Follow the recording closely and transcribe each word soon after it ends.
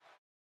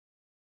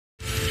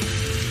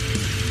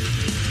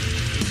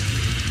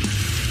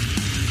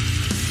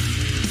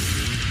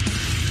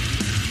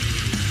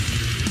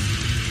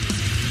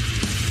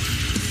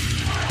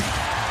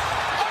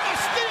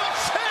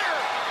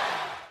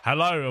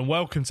Hello and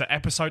welcome to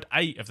episode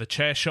 8 of the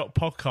Chair Shot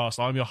podcast.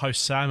 I'm your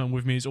host Sam, and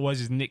with me as always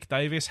is Nick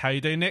Davis. How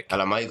you doing, Nick?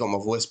 Hello, mate. Got my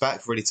voice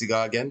back, ready to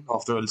go again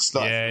after a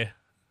start. Yeah,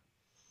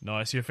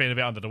 nice. You were feeling a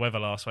bit under the weather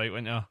last week,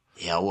 weren't you?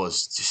 Yeah, I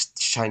was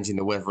just changing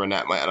the weather and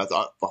that, mate. And I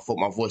thought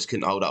my voice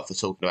couldn't hold up for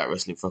talking about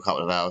wrestling for a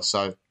couple of hours,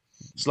 so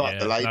slight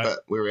delay, but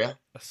we're here.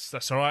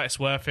 That's all right. It's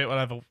worth it. We'll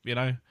have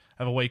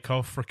a week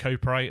off,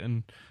 recuperate,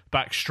 and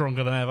back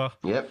stronger than ever.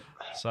 Yep.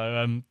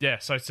 So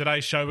so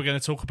today's show we're going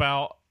to talk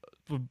about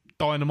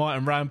Dynamite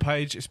and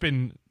Rampage. It's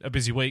been a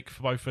busy week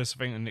for both of us, I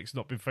think, and Nick's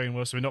not been feeling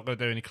well, so we're not going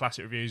to do any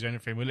classic reviews or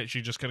anything. We're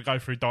literally just going to go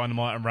through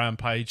Dynamite and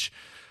Rampage.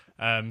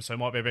 So it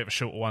might be a bit of a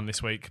shorter one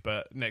this week,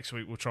 but next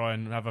week we'll try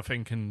and have a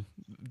think and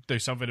do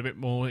something a bit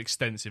more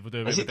extensive. We'll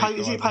do a bit Is it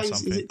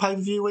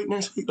pay-per-view week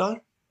next week, though?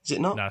 Is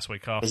it not? No, it's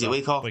week after. Is it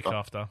week after? Week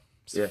after.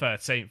 It's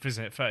 13th,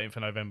 isn't it? 13th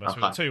of November. So Okay.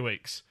 we've got 2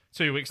 weeks.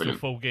 2 weeks to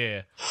Full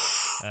Gear.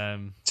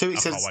 2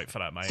 weeks. I can't wait for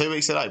that, mate. 2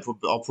 weeks today, I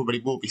probably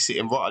will be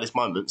sitting right at this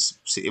moment,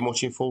 sitting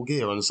watching Full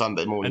Gear on a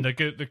Sunday morning. And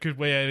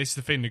this is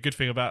the thing. The good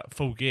thing about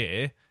Full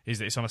Gear is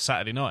that it's on a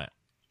Saturday night.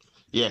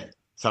 Yeah,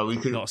 so we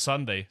could not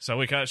Sunday, so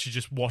we can actually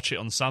just watch it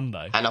on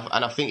Sunday. And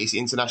I think it's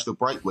International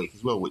Break Week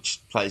as well, which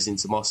plays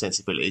into my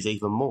sensibilities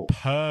even more.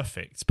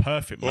 Perfect,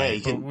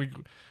 mate. Yeah,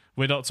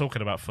 we're not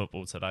talking about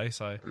football today,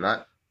 so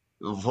no.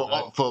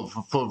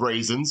 For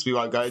reasons we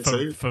won't go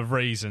into. For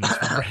reasons.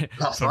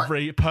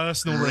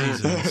 Personal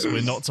reasons.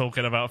 We're not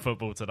talking about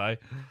football today.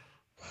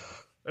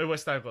 Who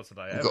West Ham got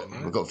today?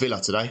 We've got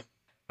Villa today.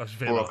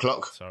 4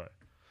 o'clock. Sorry.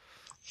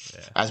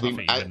 Yeah, as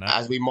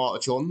we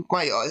march on.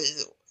 Mate,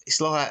 it's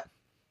like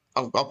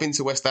I've been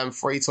to West Ham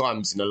 3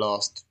 times in the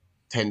last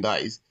 10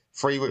 days.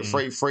 Three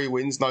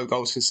wins, no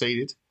goals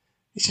conceded.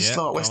 It's just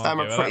like West Ham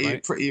are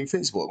pretty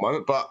invincible at the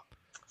moment, but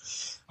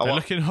They're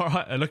looking all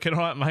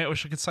right, mate. I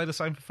wish I could say the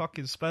same for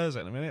fucking Spurs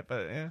in a minute,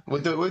 but yeah.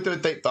 We'll do a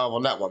deep dive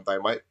on that one day,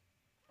 mate.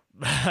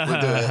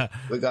 We'll do it.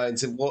 We're going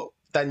to what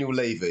Daniel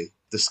Levy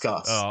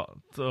discuss.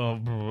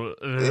 But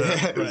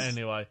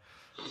anyway,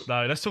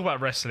 no, let's talk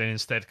about wrestling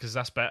instead, because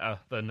that's better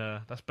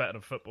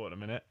than football in a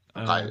minute.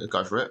 Okay,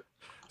 go for it.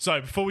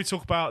 So before we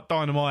talk about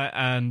Dynamite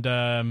and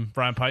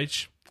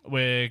Rampage,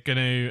 we're going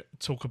to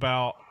talk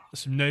about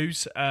some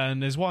news,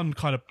 and there's one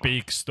kind of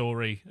big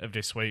story of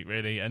this week,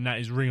 really, and that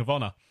is Ring of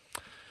Honor.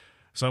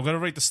 So I'm going to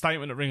read the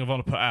statement that Ring of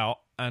Honor put out,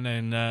 and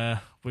then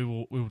we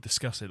will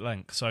discuss it at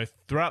length. So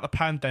throughout the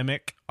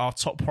pandemic, our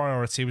top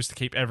priority was to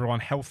keep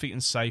everyone healthy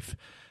and safe,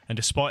 and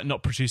despite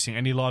not producing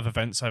any live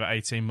events over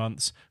 18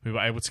 months, we were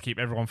able to keep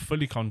everyone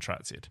fully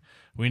contracted.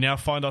 We now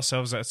find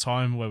ourselves at a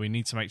time where we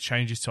need to make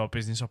changes to our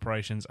business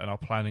operations and are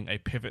planning a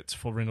pivot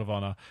for Ring of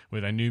Honor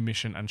with a new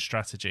mission and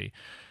strategy.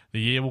 The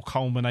year will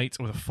culminate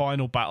with a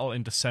final battle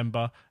in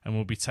December, and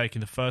we'll be taking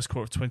the first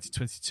quarter of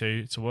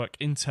 2022 to work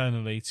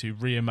internally to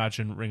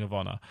reimagine Ring of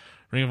Honor.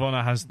 Ring of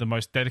Honor has the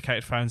most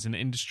dedicated fans in the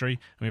industry,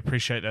 and we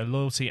appreciate their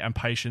loyalty and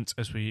patience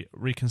as we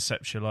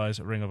reconceptualize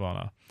Ring of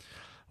Honor.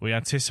 We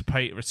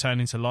anticipate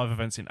returning to live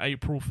events in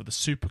April for the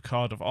Super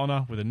Card of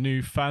Honor with a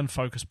new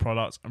fan-focused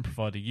product and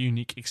provide a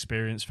unique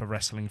experience for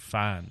wrestling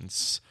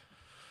fans.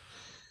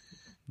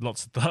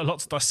 Lots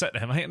to dissect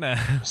there, mate, isn't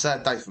there?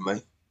 Sad day for me.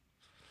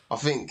 I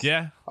think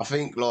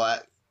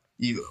like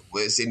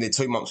it's in the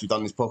 2 months we've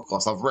done this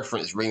podcast, I've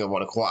referenced Ring of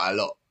Honor quite a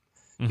lot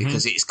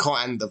because it's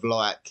kind of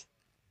like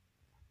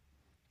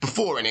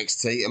before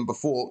NXT and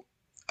before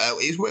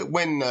it's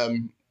when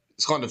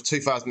it's kind of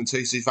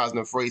 2002,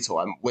 2003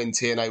 time when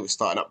TNA was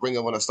starting up. Ring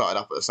of Honor started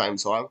up at the same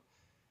time,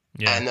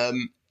 and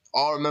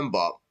I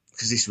remember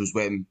because this was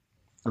when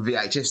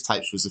VHS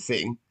tapes was a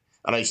thing,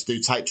 and I used to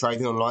do tape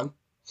trading online,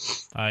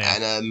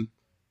 and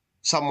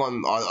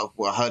someone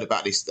I heard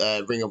about this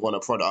Ring of Honor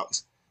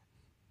product,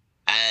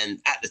 and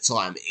at the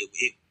time,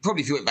 it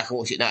probably if you went back and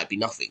watched it now, it'd be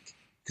nothing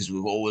because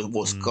we've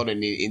always gone in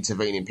the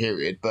intervening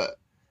period. But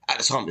at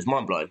the time, it was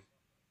mind blowing,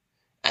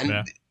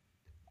 and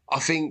I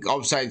think I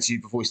was saying to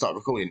you before we started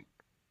recording,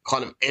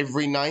 kind of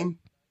every name,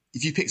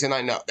 if you picked a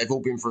name up, they've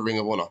all been for Ring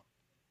of Honor.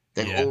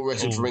 They've all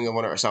wrestled for Ring of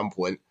Honor at some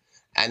point,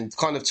 and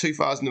kind of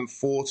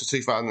 2004 to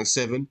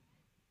 2007,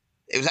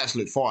 it was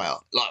absolute fire,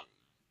 like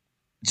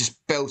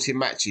just belting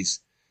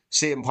matches.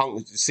 CM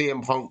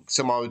Punk,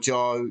 Samoa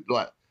Joe,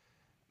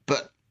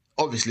 but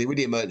obviously with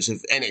the emergence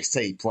of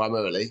NXT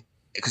primarily,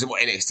 because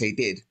what NXT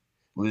did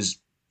was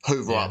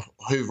hoover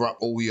up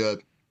all your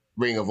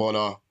Ring of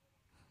Honor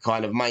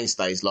kind of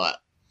mainstays. Like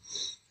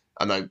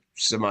I know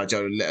Samoa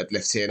Joe left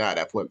TNA at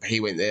that point, but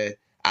he went there.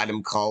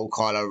 Adam Cole,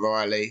 Kyle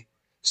O'Reilly.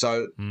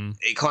 So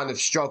it kind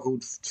of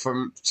struggled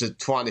to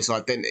find this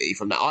identity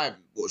from that. I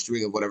haven't watched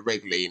Ring of Honor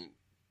regularly in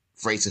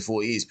 3 to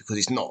 4 years because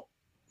it's not.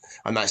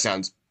 I know it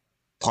sounds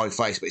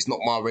pie-faced, but it's not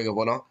my Ring of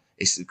Honor.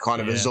 It's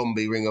kind of a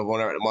zombie Ring of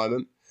Honor at the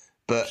moment.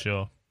 But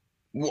how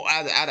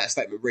that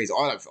statement reads,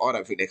 I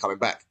don't think they're coming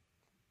back.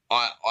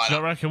 I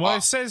don't reckon. Well,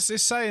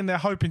 it's saying they're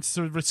hoping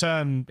to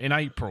return in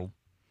April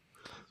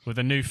with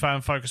a new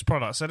fan-focused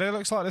product. So it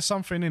looks like there's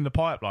something in the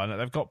pipeline that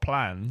they've got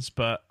plans,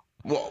 but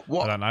I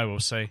don't know. We'll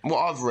see. What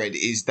I've read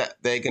is that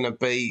they're going to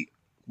be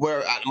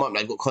where at the moment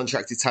they've got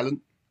contracted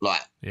talent,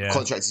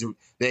 contracted.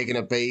 They're going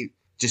to be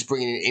just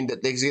bringing in.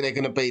 They're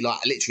going to be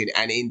like literally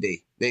an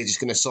indie. They're just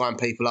going to sign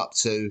people up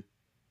to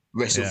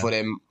wrestle for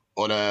them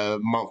on a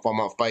month by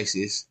month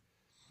basis.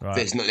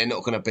 Right. They're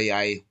not going to be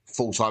a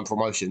full time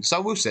promotion.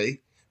 So we'll see.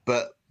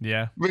 But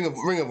Ring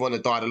of Honor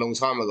died a long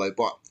time ago.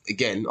 But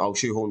again, I'll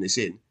shoehorn this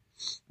in.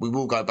 We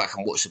will go back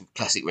and watch some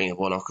classic Ring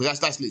of Honor because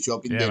that's literally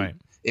I've been doing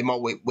in my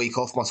week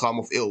off, my time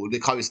off ill.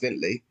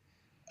 Coincidentally,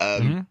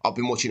 I've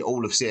been watching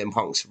all of CM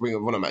Punk's Ring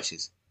of Honor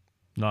matches.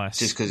 Nice,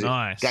 just because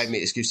it gave me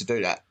an excuse to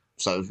do that.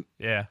 So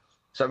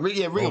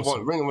Ring of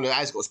Honor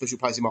has got a special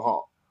place in my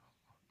heart.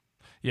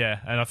 Yeah,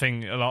 and I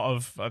think I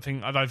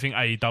don't think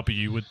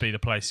AEW would be the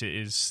place it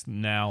is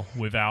now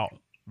without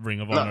Ring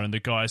of Honor and the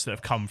guys that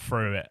have come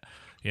through it.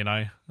 You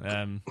know,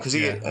 because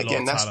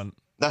again,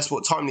 that's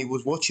what Tony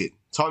was watching.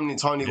 Tony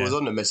was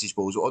on the message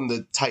boards, on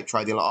the tape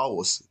trading like I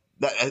was.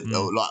 Like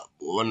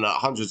when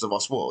hundreds of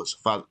us was.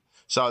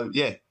 So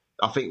yeah,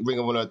 I think Ring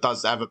of Honor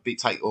does have a big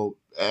take, or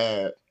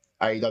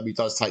AEW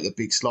does take a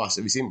big slice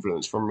of its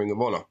influence from Ring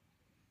of Honor.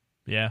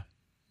 Yeah,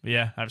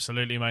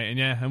 absolutely, mate,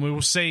 and we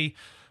will see.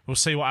 We'll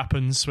see what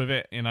happens with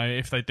it, you know,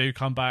 if they do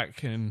come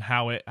back and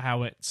how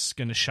it's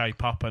going to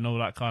shape up and all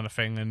that kind of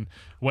thing. And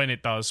when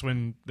it does,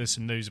 when there's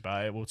some news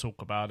about it, we'll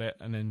talk about it.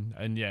 And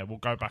we'll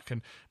go back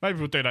and maybe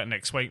we'll do that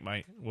next week,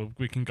 mate.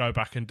 We can go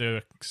back and do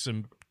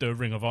a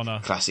Ring of Honor,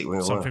 classic Ring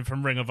of Honor, something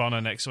from Ring of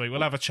Honor next week.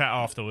 We'll have a chat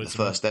afterwards. The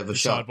first ever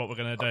show. Decide what we're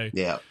going to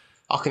do. Yeah,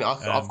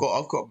 I've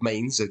got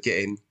means of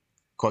getting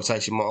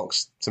quotation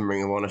marks to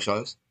Ring of Honor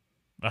shows.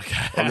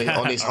 Okay,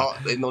 on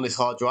this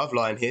hard drive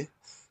lying here.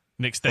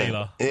 Nick's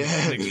dealer.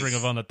 Nick's Ring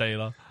of Honor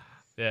dealer.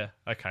 Yeah.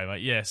 Okay,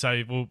 mate. Yeah.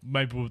 So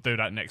maybe we'll do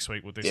that next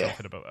week. We'll do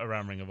something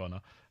around Ring of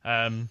Honor.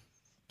 And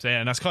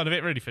that's kind of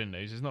it really for the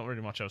news. There's not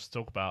really much else to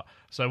talk about.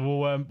 So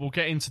we'll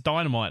get into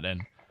Dynamite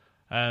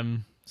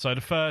then. So the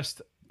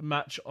first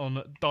match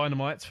on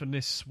Dynamite for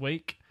this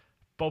week,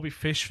 Bobby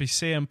Fish v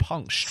CM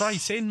Punk.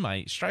 Straight in,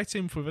 mate. Straight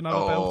in with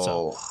another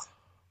belter.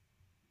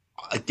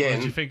 Again. What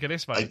did you think of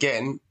this, mate?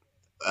 Again,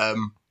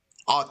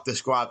 I'd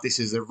describe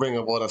this as a Ring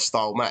of Honor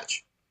style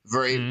match.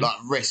 Very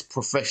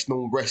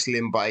professional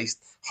wrestling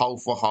based,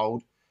 hold for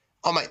hold.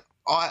 Oh mate,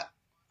 I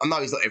know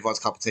he's not everyone's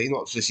cup of tea,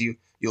 not just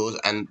yours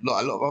and a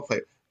lot of other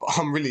people, but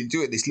I'm really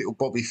enjoying this little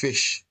Bobby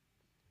Fish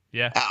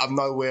out of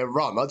nowhere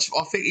run. I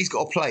think he's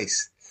got a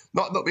place.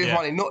 Not being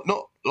funny, not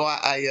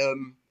like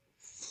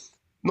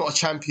not a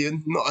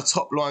champion, not a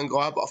top line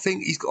guy, but I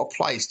think he's got a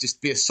place,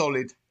 just be a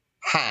solid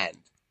hand.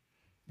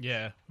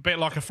 Yeah. A bit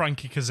like a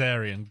Frankie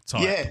Kazarian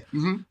type. Yeah.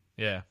 Mm-hmm.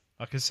 Yeah.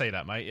 I can see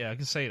that, mate. Yeah, I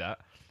can see that.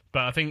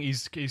 But I think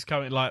he's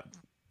coming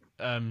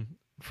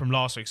from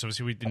last week. So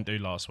obviously we didn't do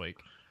last week,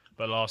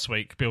 but last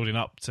week building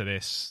up to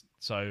this.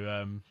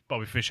 So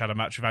Bobby Fish had a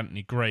match with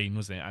Anthony Green,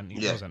 wasn't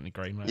it? It was Anthony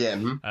Green, right? Yeah.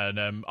 Mm-hmm.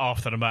 And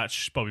after the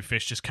match, Bobby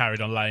Fish just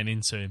carried on laying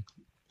into him.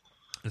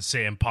 And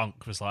CM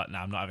Punk was like, "No,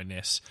 I'm not having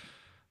this."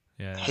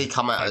 Yeah. He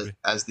come out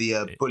as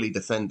the bully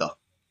defender.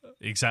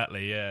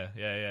 Exactly.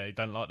 Yeah. He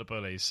don't like the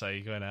bullies, so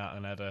he went out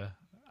and had a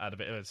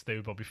bit of it to do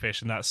with Bobby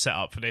Fish, and that's set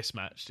up for this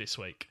match this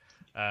week.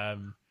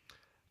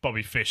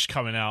 Bobby Fish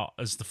coming out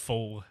as the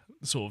full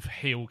sort of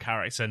heel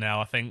character now,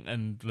 I think,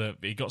 and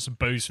he got some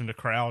boos from the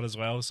crowd as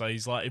well, so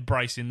he's like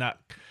embracing that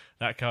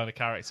kind of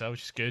character,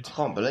 which is good. I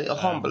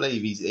can't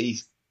believe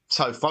he's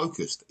so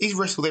focused. He's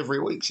wrestled every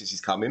week since he's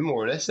come in,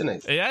 more or less,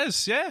 hasn't he? He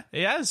has, yeah,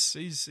 he has.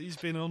 He's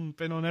been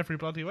on every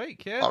bloody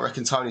week, yeah. I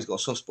reckon Tony's got a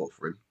soft spot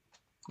for him.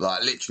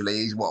 Like literally,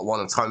 he's one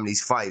of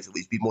Tony's faves that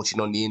he's been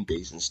watching on the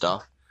indies and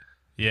stuff.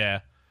 Yeah,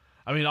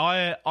 I mean,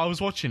 I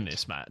was watching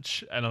this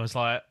match and I was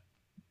like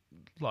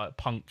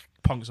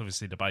Punk's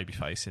obviously the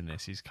babyface in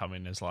this. He's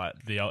coming as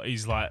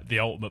he's like the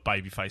ultimate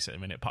babyface at the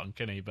minute, Punk,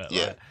 isn't he? But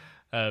yeah.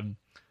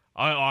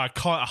 I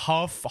kind of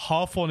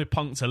half wanted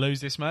Punk to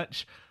lose this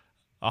match.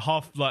 I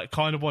half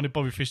kind of wanted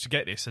Bobby Fish to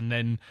get this, and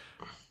then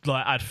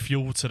add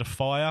fuel to the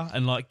fire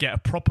and get a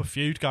proper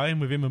feud going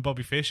with him and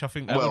Bobby Fish. I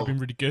think that would have been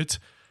really good.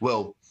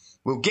 Well,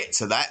 we'll get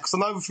to that because I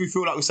know if we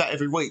feel like we say it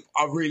every week,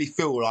 I really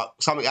feel like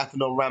something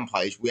happened on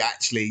Rampage. We're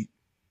actually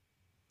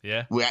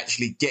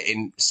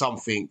getting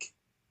something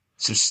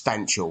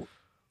substantial.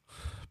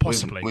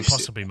 Possibly,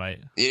 mate.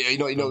 You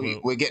know,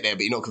 we'll get there,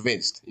 but you're not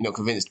convinced. You're not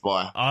convinced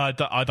by. I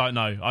don't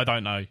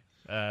know.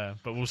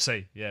 But we'll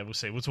see. Yeah, we'll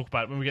see. We'll talk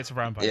about it when we get to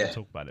Rampage. Yeah. We'll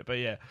talk about it. But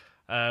yeah,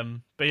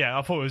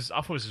 I thought it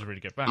was a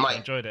really good match. Mate, I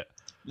enjoyed it.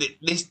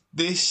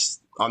 This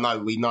I know.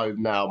 We know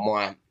now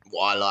what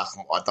I like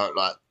and what I don't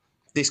like.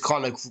 This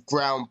kind of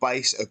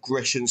ground-based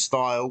aggression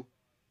style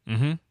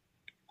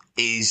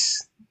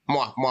is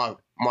my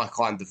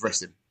kind of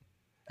wrestling,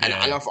 and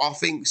I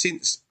think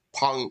since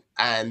Punk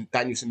and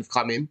Danielson have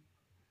come in,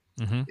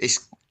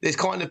 there's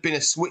kind of been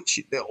a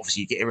switch.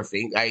 Obviously, you get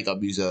everything.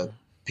 AEW's a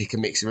pick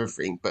and mix of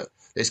everything, but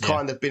there's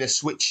kind of been a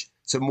switch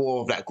to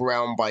more of that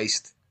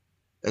ground-based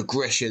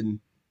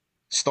aggression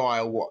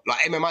style,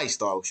 like MMA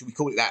style. Should we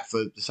call it that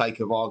for the sake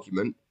of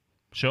argument?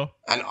 Sure.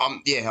 And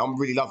I'm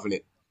really loving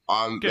it.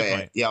 I'm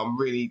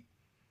really.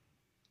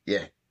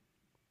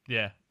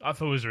 Yeah, I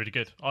thought it was really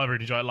good. I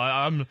really enjoyed it.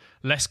 I'm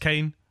less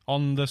keen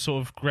on the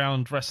sort of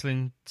ground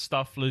wrestling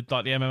stuff, like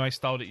the MMA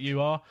style that you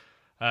are.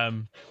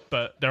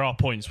 But there are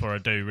points where I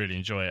do really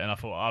enjoy it, and I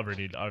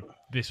thought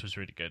this was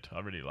really good. I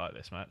really like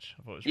this match.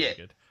 I thought it was really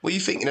good. Well, you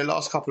think in the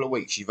last couple of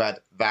weeks you've had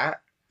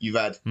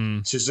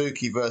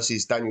Suzuki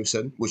versus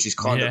Danielson, which is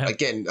kind of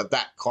again of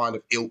that kind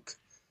of ilk,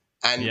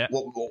 and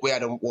what we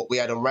had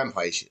on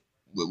Rampage.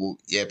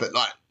 But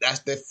like that's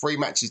the 3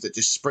 matches that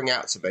just spring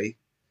out to me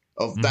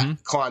of that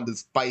kind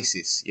of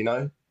basis, you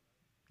know.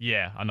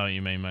 Yeah, I know what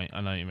you mean, mate.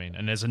 I know what you mean.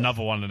 And there's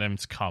another one of them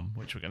to come,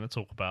 which we're going to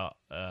talk about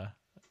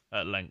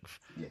at length.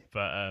 Yeah.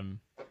 But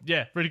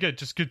really good.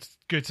 Just good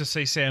to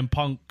see CM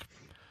Punk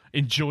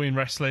enjoying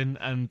wrestling,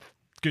 and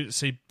good to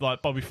see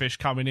like Bobby Fish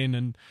coming in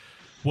and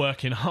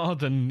working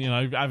hard, and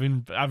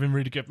having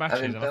really good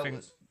matches. I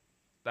think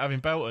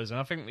having belters, and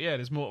I think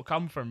there's more to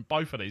come from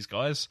both of these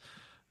guys.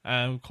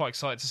 I'm quite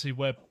excited to see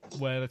where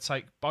they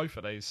take both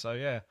of these.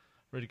 So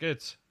really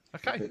good.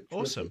 Okay,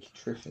 awesome.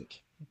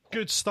 Terrific.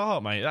 Good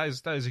start, mate.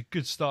 That is a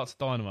good start to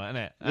Dynamite,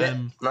 isn't it?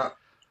 Yeah.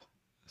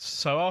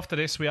 So after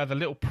this, we had a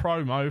little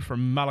promo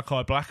from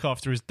Malachi Black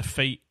after his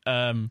defeat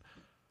at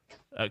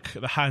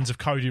the hands of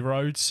Cody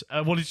Rhodes.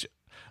 What did you?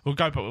 We'll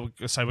go, but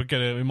we'll say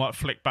we might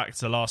flick back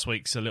to last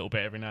week's a little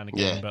bit every now and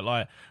again. Yeah. But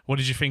like, what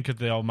did you think of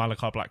the old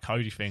Malachi Black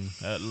Cody thing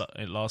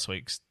at last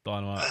week's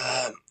Dynamite?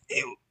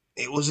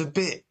 It was a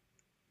bit.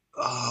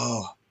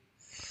 Oh,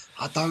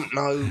 I don't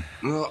know.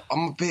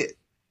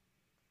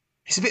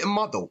 It's a bit of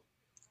muddle.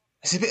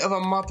 It's a bit of a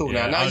muddle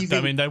now.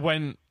 I mean, they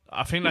went.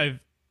 I think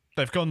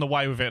they've gone the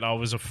way with it. I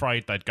was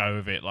afraid they'd go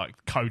with it, like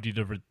Cody,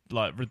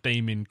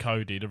 redeeming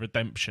Cody, the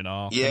redemption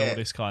arc, and all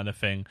this kind of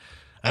thing.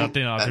 And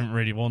I didn't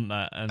really want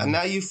that. And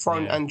now you've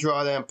thrown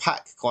Andrade and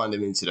Pac kind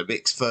of into the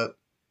mix for.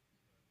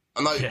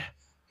 I know,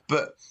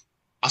 but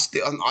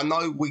I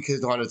know we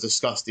could kind of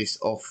discuss this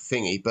off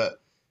thingy,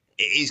 but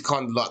it is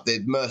kind of like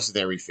the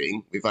mercenary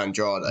thing with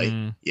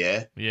Andrade.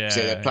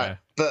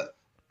 But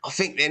I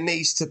think there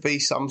needs to be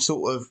some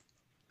sort of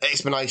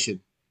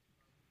explanation,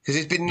 because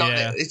it's been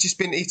nothing. It's just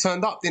been he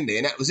turned up, didn't he,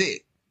 and that was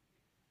it.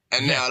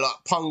 And now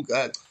like Punk,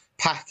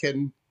 Pac,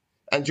 and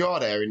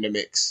Andrade are in the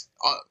mix.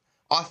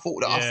 I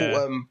thought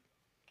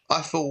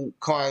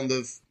kind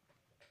of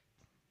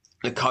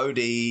the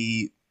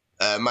Cody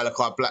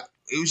Malachi Black.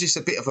 It was just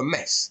a bit of a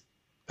mess.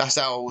 That's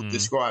how I would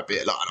describe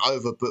it, like an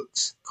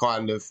overbooked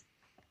kind of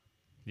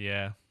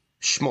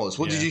schmoz.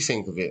 What did you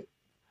think of it?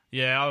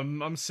 Yeah,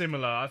 I'm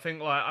similar. I think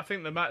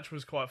the match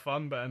was quite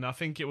fun, and I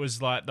think it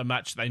was like the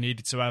match they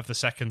needed to have the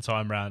second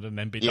time round and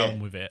then be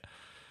done with it.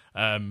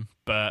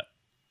 But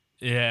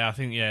I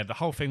think the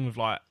whole thing with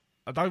like,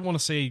 I don't want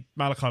to see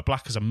Malachi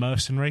Black as a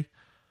mercenary.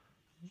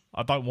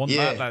 I don't want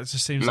that. That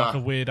just seems like a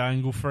weird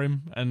angle for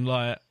him, and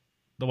like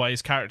the way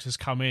his characters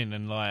come in,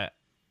 and like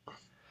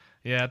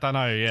I don't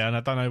know. And I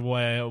don't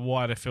know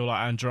why they feel like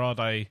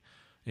Andrade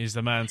is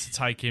the man to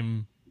take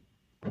him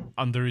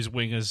under his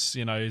wing as,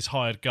 his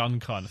hired gun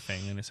kind of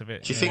thing, and it's a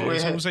bit. Do you think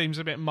it all seems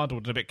a bit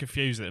muddled and a bit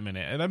confused at the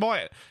minute? And they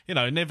might,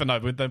 never know.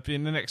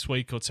 In the next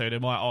week or two, they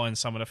might iron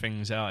some of the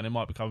things out, and it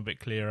might become a bit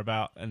clearer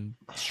about and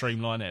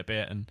streamline it a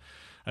bit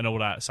and all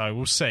that. So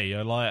we'll see.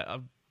 I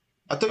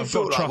do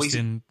feel like trust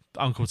in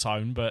Uncle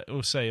Tone, but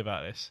we'll see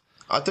about this.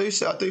 I do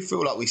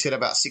feel like we said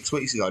about 6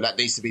 weeks ago that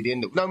needs to be the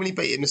end of. No, when he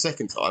beat him the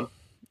second time,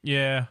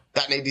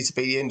 that needed to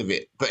be the end of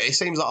it. But it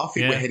seems like I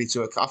think we're headed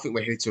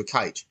to a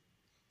cage.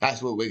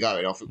 That's where we're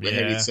going. I think we're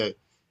headed to,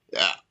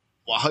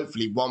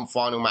 hopefully one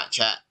final match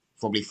at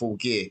probably Full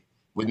Gear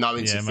with no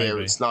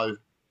interference, no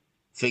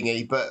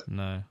thingy. But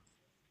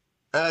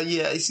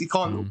it's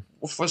kind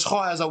of, for as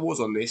high as I was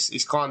on this,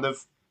 it's kind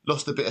of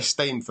lost a bit of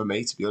steam for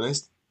me, to be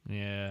honest.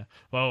 Yeah.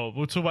 Well,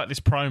 we'll talk about this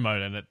promo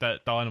then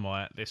at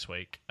Dynamite this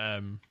week.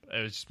 It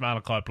was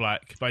Malachi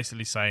Black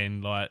basically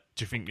saying, like,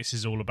 do you think this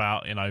is all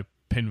about,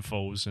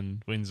 pinfalls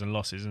and wins and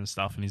losses and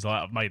stuff? And he's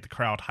like, I've made the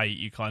crowd hate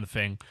you kind of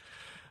thing.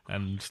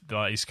 And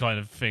he's kind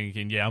of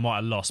thinking, I might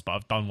have lost, but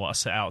I've done what I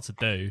set out to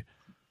do.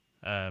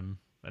 And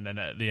then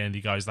at the end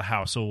he goes, the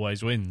house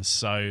always wins.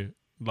 So,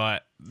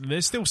 like,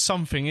 there's still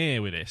something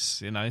here with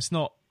this. It's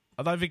not,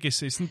 I don't think it's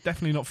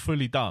definitely not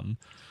fully done.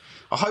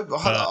 I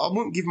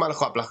wouldn't give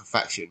Malachi Black a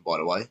faction, by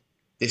the way.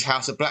 This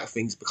House of Black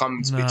thing's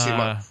become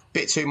a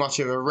bit too much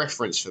of a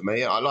reference for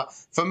me.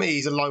 For me,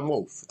 he's a lone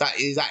wolf. That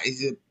is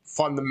a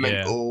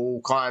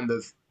fundamental kind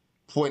of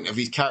point of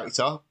his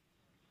character.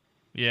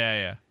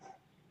 Yeah.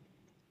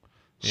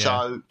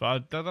 So, but I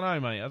don't know,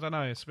 mate. I don't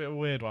know. It's a bit of a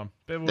weird one.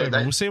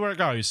 We'll see where it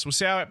goes. We'll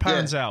see how it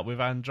pans out with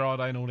Andrade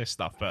and all this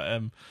stuff. But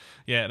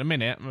at the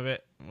minute, I'm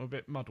a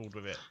bit muddled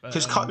with it.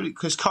 Because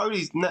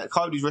Cody's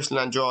wrestling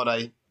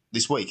Andrade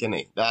this week, isn't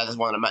he? That's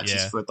one of the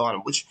matches for a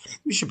Dynamite, which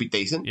should be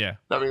decent. Yeah,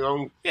 don't get me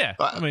wrong. Yeah,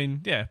 but,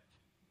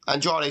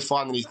 Andrade's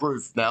finding his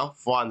groove now.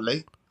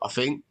 Finally, I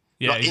think.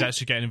 Yeah, he's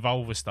actually getting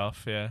involved with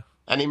stuff. Yeah,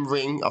 and in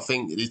ring, I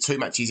think the 2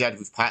 matches he's had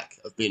with Pac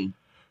have been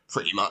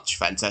pretty much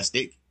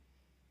fantastic.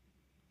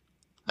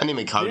 And him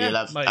and Cody will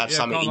have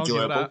something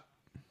enjoyable.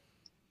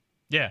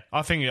 Yeah,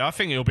 I think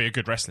it'll be a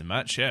good wrestling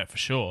match. Yeah, for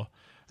sure.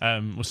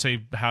 We'll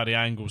see how the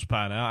angles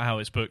pan out, how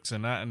it's booked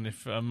and that, and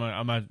if there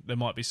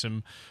might be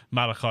some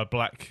Malachi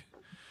Black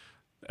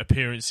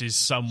appearances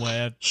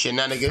somewhere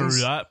shenanigans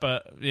through that.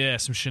 But yeah,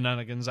 some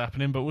shenanigans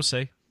happening. But we'll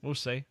see.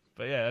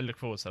 But yeah, I look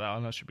forward to that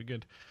one. That should be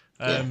good.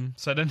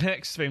 So the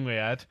next thing we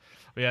had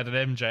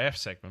an MJF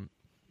segment.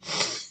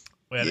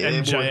 We had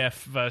MJF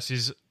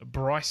versus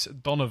Bryce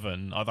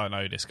Donovan. I don't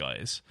know who this guy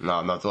is.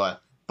 No, not do I.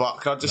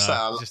 But can I just say,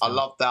 I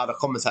loved how the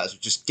commentators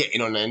were just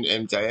getting on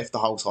MJF the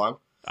whole time.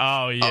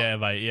 Oh, yeah,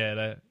 mate,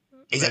 yeah.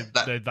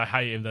 They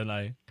hate him, don't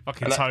they?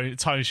 Fucking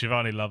Tony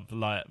Schiavone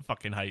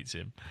fucking hates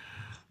him.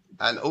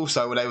 And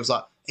also when they was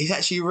like, he's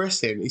actually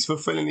wrestling. He's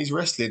fulfilling his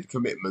wrestling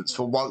commitments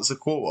for once a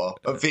quarter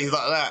and things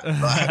like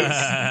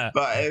that.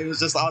 Like it was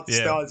just, I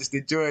just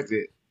enjoyed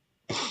it.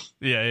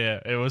 Yeah,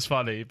 it was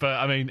funny. But,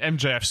 I mean,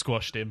 MJF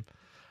squashed him.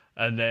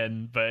 But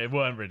it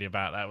weren't really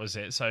about that, was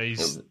it? So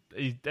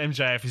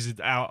MJF is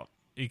out.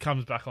 He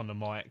comes back on the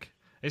mic.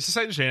 It's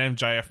essentially an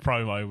MJF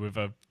promo with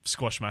a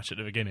squash match at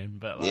the beginning,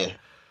 but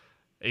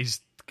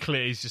he's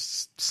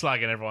just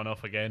slagging everyone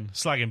off again,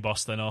 slagging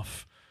Boston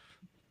off.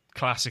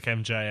 Classic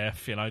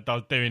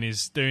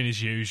MJF, doing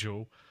his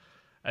usual,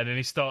 and then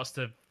he starts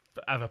to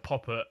have a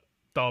pop at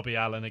Darby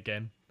Allin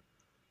again,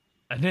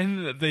 and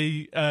then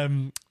the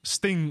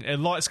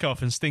lights go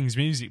off and Sting's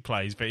music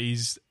plays, but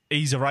he's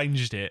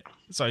arranged it,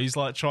 so he's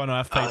like trying to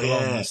have people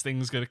on, and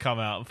Sting's going to come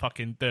out and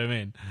fucking do him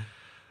in.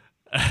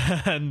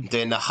 And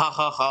doing the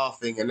ha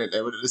thing, and then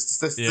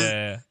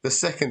the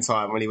second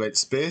time when he went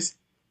Spears.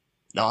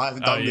 No, I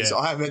haven't done this.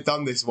 I haven't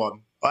done this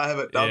one.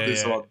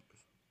 This one.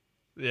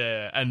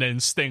 Yeah, and then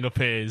Sting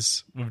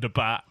appears with the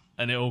bat,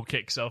 and it all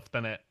kicks off,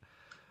 doesn't it?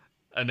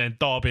 And then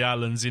Darby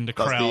Allin's in the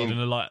crowd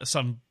in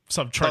some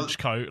trench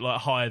coat,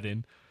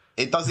 hiding.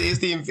 It's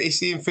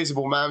the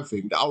Invisible Man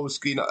thing. The old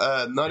school,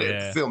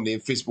 film, The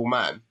Invisible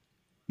Man,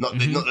 not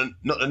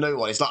the new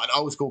one. It's like an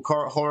old school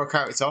horror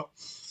character.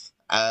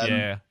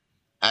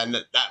 And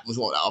that was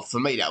for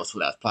me. That was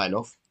what I was playing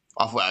off.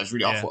 I thought that was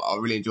really. I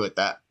really enjoyed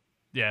that.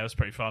 Yeah, it was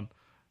pretty fun.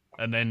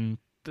 And then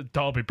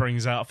Darby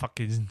brings out a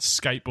fucking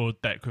skateboard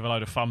deck with a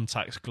load of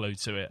thumbtacks glued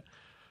to it,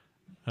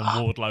 and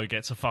Wardlow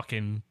gets a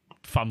fucking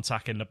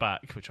thumbtack in the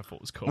back, which I thought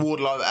was cool.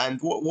 Wardlow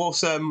and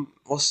what's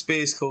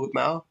Spears called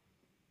now?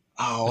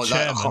 Oh, the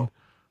chairman.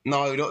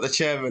 No, not the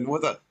chairman.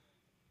 What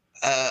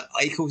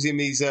he calls him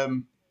his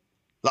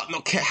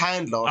not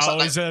handler.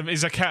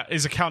 His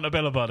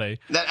accountability buddy.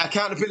 That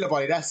accountability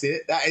buddy. That's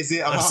it. That is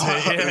it. I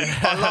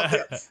love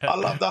it. I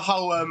love the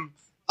whole.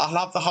 I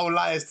love the whole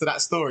layers to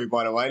that story.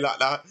 By the way, like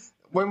that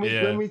when we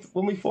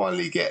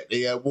finally get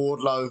the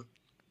Wardlow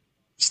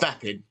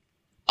snapping,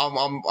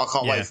 I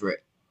can't wait for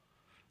it.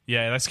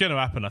 Yeah, that's going to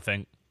happen. I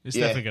think it's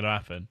definitely going to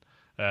happen.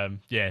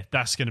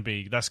 That's going to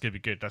be good. That's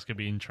going to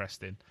be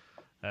interesting.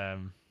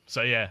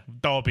 So yeah,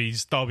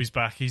 Darby's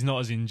back. He's not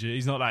as injured.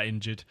 He's not that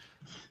injured.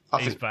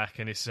 He's back,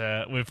 and it's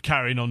we're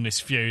carrying on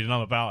this feud, and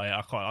I'm about it.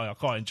 I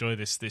quite enjoy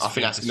this. I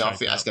think that's going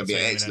to be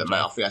an excellent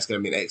match. I think that's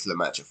going to be an excellent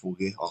match at Full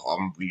Gear.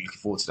 I'm really looking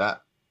forward to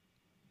that.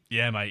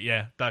 Yeah, mate.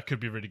 Yeah, that could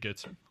be really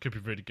good.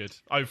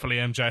 Hopefully,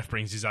 MJF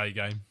brings his A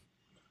game.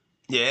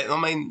 Yeah,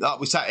 I mean,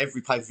 we say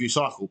every pay-per-view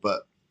cycle,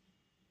 but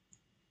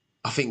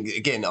I think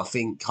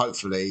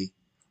hopefully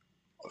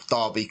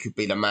Darby could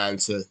be the man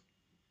to.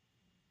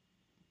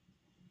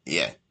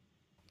 Yeah.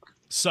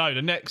 So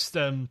the next,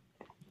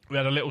 we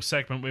had a little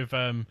segment with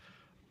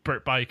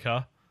Britt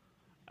Baker,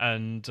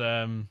 and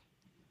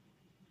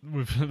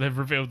they've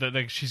revealed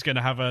that she's going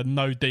to have a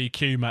no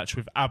DQ match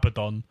with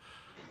Abaddon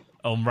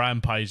on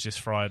Rampage this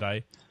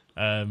Friday.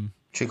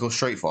 Trick or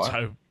Street Fight.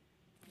 So,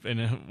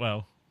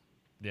 we'll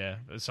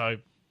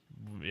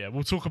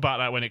talk about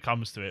that when it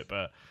comes to it.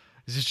 But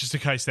is this just a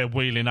case they're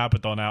wheeling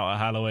Abaddon out at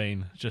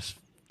Halloween just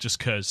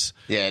cause?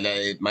 Yeah, no,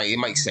 it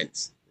makes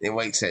sense. It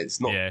makes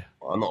sense.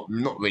 I'm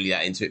not really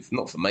that into it.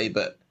 Not for me,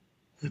 but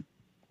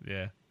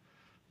yeah.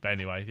 But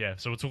anyway, yeah.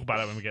 So we'll talk about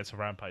that when we get to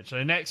Rampage. So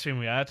the next thing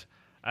we had,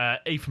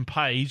 Ethan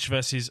Page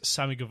versus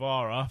Sammy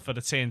Guevara for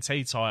the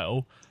TNT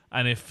title,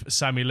 and if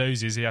Sammy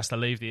loses, he has to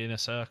leave the Inner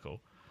Circle.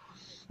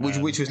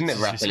 Which was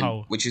never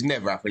happening. Which is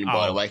never happening,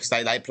 by the way, because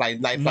they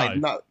paid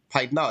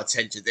no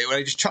attention.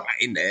 They just chucked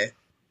that in there.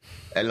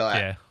 And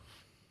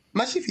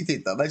imagine if you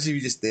did that. Imagine if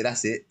you just did.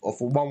 That's it. Or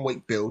for 1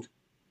 week build.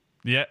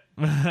 Yeah.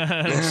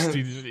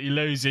 He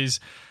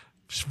loses.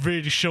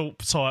 Really short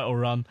title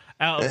run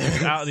out of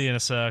the Inner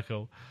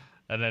Circle,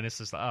 and then it's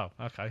just like, oh,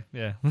 okay,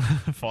 yeah,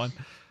 fine.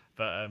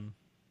 But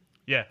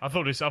I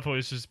thought this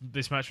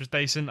match was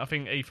decent. I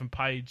think Ethan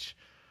Page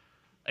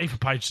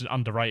is an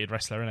underrated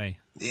wrestler, isn't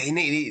he? Yeah,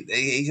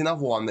 he's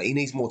another one that he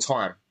needs more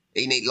time.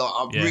 He need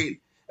I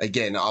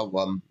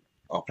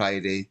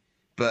played it,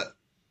 but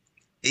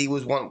he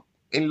was one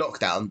in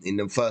lockdown. In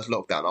the first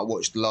lockdown, I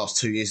watched the last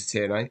 2 years of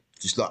TNA.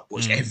 Just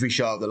watched every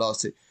show of the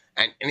last two,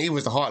 and he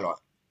was the highlight.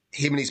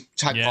 Him and his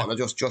tag partner,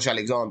 Josh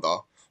Alexander,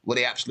 were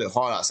the absolute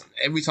highlights. And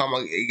every time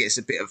he gets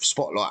a bit of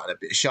spotlight and a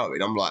bit of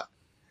showing, I'm like,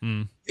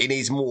 he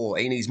needs more.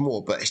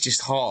 But it's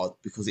just hard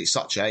because they've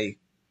got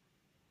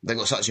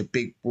such a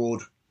big,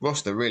 broad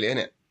roster, really, isn't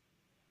it?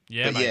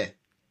 Yeah, but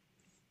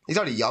he's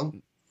only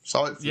young,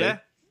 so hopefully.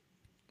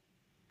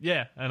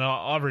 Yeah, and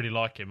I really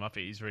like him. I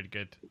think he's really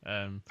good.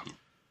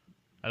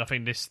 And I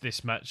think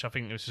this match, I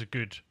think this is a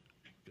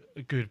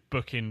good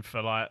booking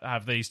for like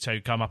have these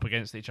two come up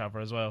against each other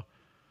as well.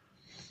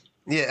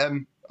 Yeah,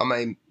 I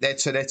mean they're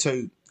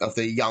two of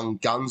the young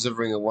guns of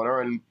Ring of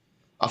Honor, and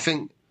I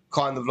think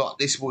kind of like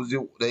this was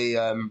the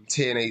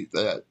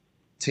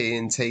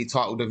TNT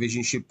title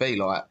division should be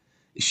like.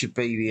 It should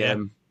be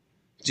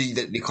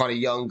the kind of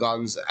young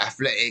guns,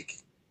 athletic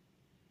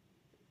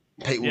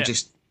people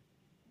just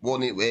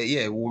wanting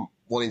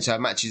to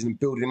have matches and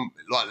building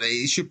like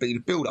it should be the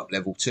build up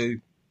level to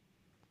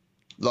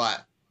like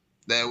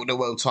the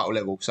world title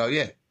level. So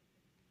yeah,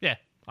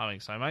 I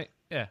think so, mate.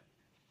 Yeah,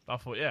 I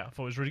thought it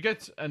was really good.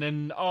 And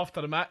then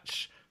after the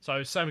match,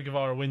 so Sammy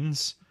Guevara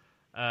wins,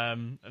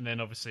 and then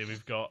obviously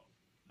we've got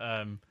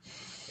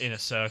Inner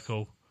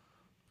Circle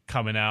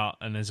coming out,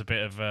 and there's a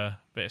bit of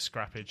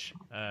scrappage.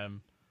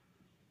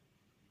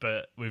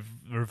 But we've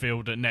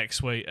revealed that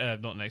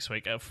not next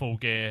week, at Full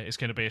Gear, it's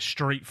going to be a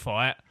street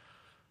fight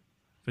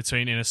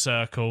between Inner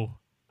Circle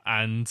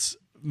and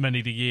Men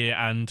of the Year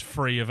and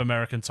 3 of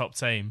American Top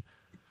Team.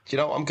 Do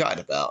you know what I'm gutted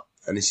about?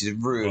 And this is a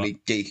really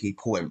geeky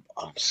point.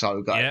 I'm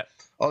so gutted. Yeah.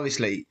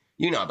 Obviously,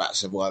 you know about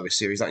Survivor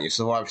Series, don't you?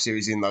 Survivor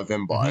Series in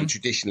November, and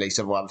traditionally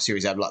Survivor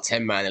Series have like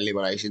 10-man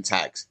elimination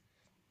tags.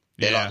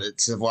 They're like the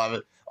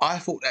Survivor. I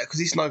thought that because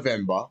it's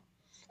November,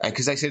 and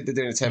because they said they're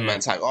doing a 10-man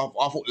tag, I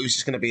thought it was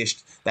just going to be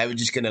they were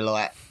just going to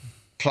like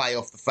play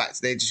off the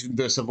fact they're just going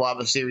to do a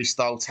Survivor Series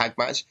style tag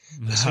match.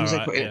 As soon as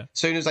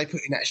they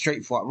put in that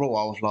Street Fight Raw,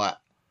 I was like,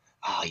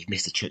 you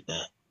missed a trick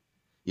there.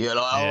 Yeah,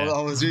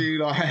 I was really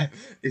like,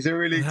 it's a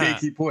really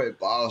geeky point,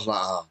 but I was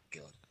like, oh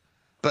god.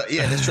 But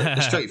yeah,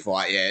 the street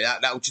fight,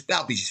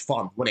 that'll be just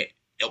fun, wouldn't it?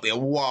 It'll be a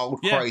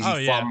wild,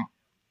 crazy,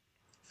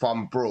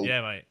 fun brawl.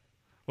 Yeah, mate.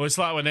 Well, it's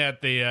like when they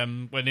had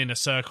when Inner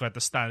Circle had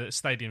the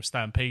Stadium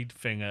Stampede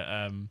thing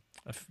at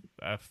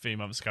a few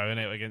months ago,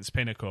 innit, against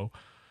Pinnacle.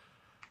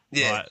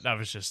 Yeah, like, that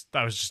was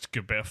just a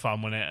good bit of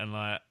fun, wasn't it?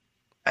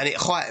 And it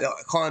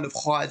kind of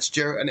hides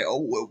Jericho, and it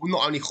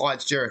not only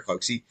hides Jericho,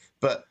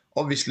 but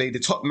obviously the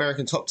top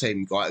American Top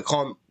Team guy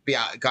can't be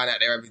going out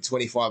there having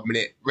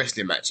 25-minute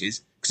wrestling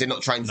matches because they're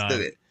not trained to do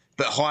it.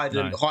 But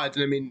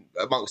hiding them in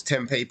amongst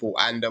 10 people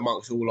and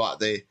amongst all like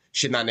the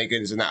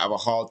shenanigans and that of a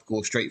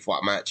hardcore street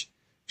fight match,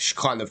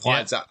 kind of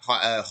hides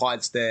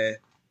hides their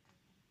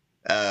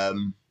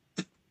I'm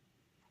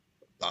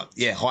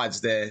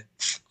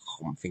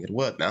thinking of the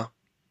word now.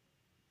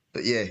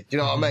 But yeah, do you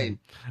know what I mean?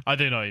 I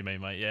do know what you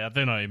mean, mate. Yeah, I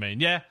do know what you mean.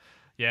 Yeah,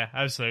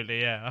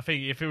 absolutely. Yeah, I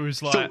think if it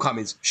was like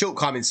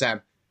shortcomings,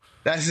 Sam.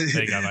 That's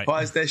there you go, mate.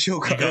 Why is there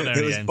shortcomings?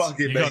 It was bugging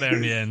me. You got there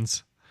in the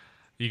end.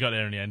 You got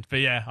there in the end. But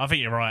yeah, I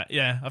think you're right.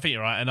 Yeah, I think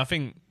you're right. And I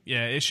think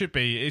it should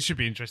be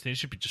interesting. It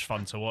should be just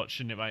fun to watch,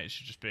 shouldn't it, mate? It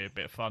should just be a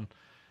bit of fun.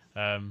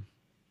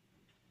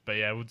 But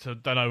yeah, I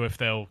don't know if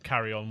they'll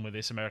carry on with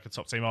this American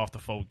Top Team after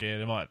Full Gear.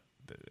 They might,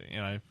 I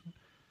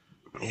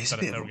don't know if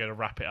they're going to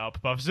wrap it up.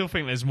 But I still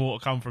think there's more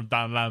to come from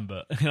Dan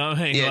Lambert. You know what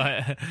I mean?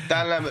 Yeah,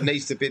 Dan Lambert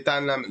needs to be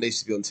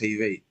on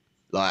TV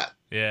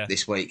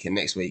this week and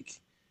next week.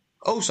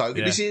 Also,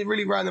 this is a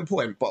really random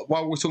point, but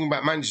while we're talking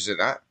about managers and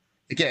that,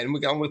 again, I'm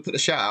going to put the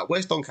shout out.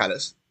 Where's Don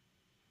Callis?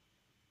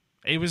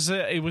 He was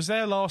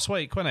there last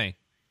week, wasn't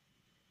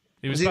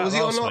he? Was he on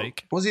last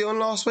week? Was he on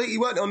last week? He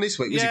weren't on this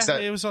week.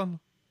 He was on.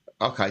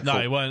 Okay, cool. No,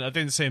 he weren't. I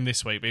didn't see him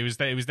this week, but he was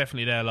there. He was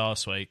definitely there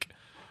last week.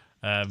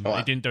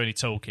 He didn't do any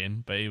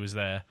talking, but he was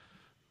there.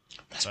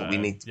 That's what we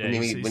need. Yeah,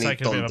 he's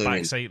taken a bit of a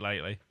back seat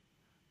lately.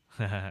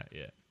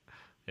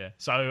 Yeah.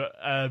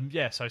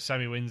 So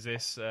Sammy wins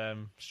this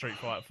street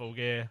fight Full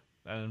Gear,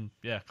 and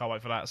can't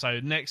wait for that.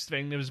 So next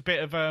thing, there was a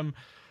bit of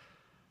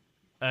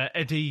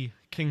Eddie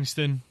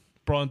Kingston,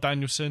 Bryan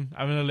Danielson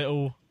having a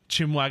little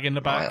chin wag in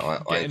the back,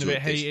 getting a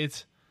bit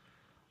heated.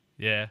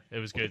 Yeah, it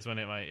was good, wasn't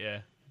it, mate? Yeah.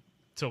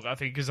 I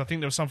think there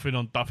was something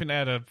on. I think they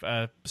had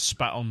a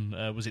spat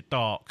on. Was it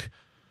Dark?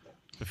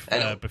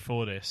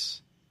 Before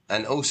this,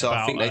 and also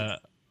I think they.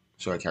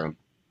 Sorry, Karen.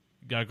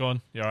 Go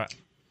on. You're right.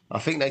 I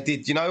think they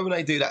did. You know when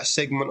they do that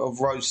segment of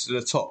Rose to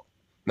the Top,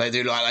 they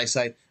do they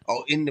say,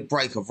 in the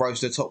break of Rose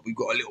to the Top, we've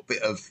got a little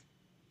bit of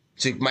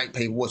to make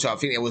people watch. I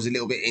think there was a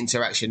little bit of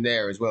interaction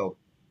there as well.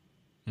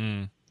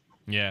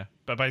 Yeah,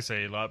 but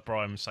basically, like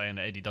Brian was saying,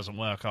 that Eddie doesn't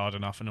work hard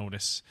enough and all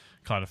this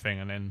kind of thing,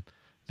 and then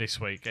this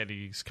week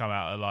Eddie's come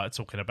out like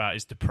talking about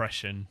his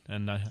depression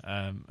and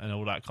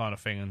all that kind of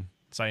thing, and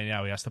saying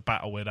how he has to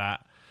battle with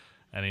that,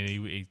 and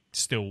he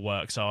still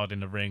works hard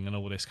in the ring and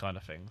all this kind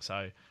of thing.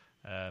 So,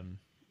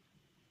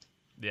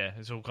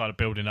 it's all kind of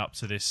building up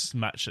to this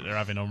match that they're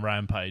having on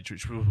Rampage,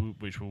 which we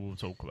will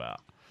talk about.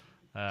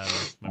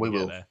 We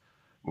will.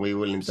 We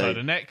will indeed. So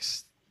the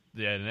next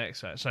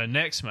match. So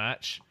next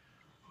match,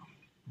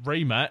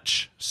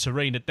 rematch: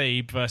 Serena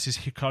Deeb versus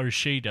Hikaru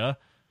Shida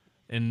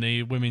in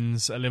the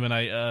Women's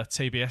Eliminator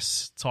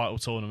TBS title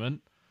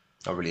tournament.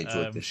 I really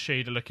enjoyed this.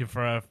 Shida looking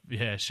for her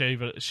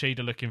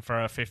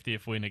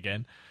 50th win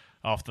again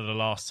after the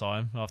last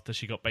time, after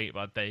she got beat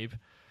by Deeb.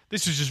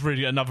 This was just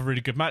really another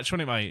really good match,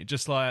 wasn't it, mate?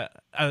 Just like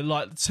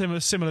similar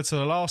to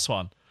the last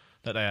one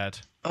that they had.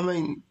 I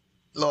mean,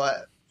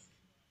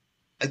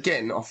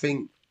 again, I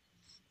think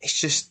it's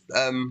just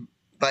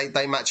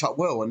they match up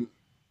well, and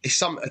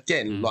it's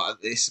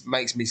like this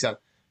makes me sound.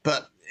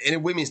 But in a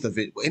women's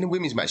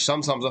match,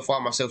 sometimes I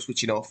find myself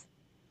switching off.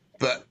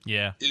 But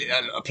and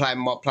playing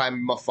my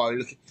phone,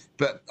 looking.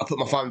 But I put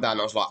my phone down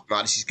and I was like,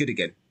 "No, this is good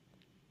again.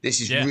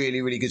 This is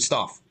really, really good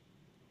stuff."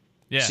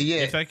 Yeah, so,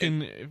 if they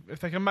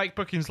can make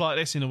bookings like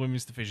this in the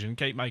women's division,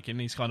 keep making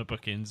these kind of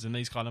bookings and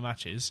these kind of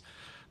matches,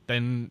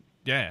 then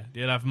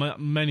you'll have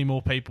many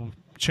more people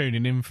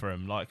tuning in for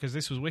them. Like, because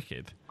this was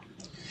wicked.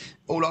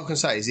 All I can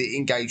say is it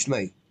engaged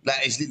me.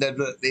 That is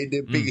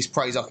the biggest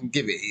praise I can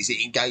give it. Is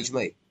it engaged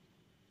me?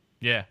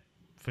 Yeah,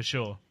 for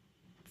sure,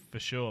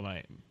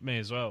 mate. Me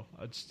as well.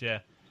 I just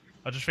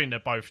think they're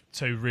both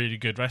two really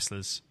good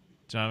wrestlers.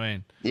 Do you know what I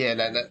mean?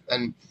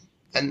 Yeah,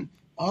 and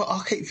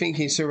I keep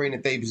thinking Serena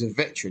Deeb is a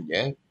veteran,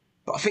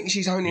 but I think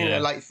she's only in her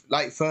late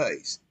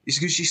 30s. It's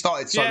because she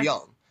started so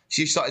young.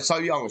 She started so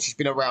young and she's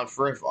been around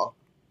forever.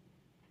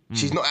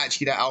 She's not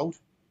actually that old.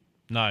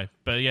 No,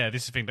 but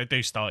this is the thing. They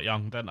do start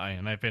young, don't they?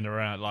 And they've been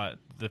around, like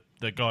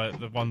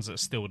the ones that are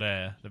still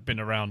there. They've been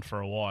around for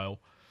a while.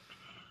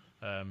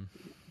 But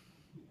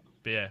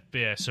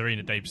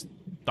Serena Deeb's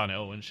done it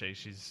all, hasn't she?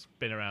 She's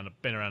been around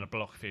the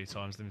block a few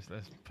times.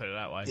 Let's put it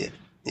that way.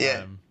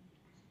 Yeah.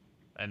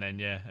 And then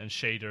and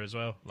Shida as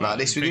well. Like,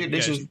 this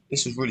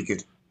was really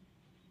good.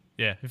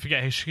 Yeah, if you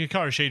forget,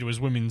 Hikaru Shida was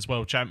women's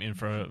world champion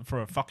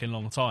for a fucking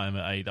long time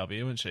at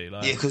AEW, wasn't she?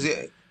 Like,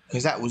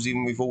 because that was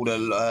even with all the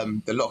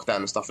lockdown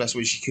and stuff. That's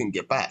when she couldn't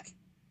get back.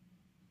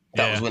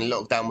 That was when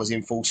lockdown was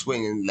in full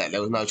swing and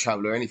there was no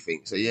travel or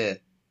anything. So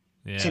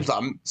seems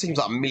like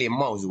a million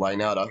miles away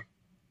now, though.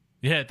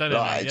 Yeah, don't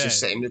like, it just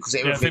seemed because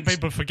I think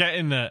people are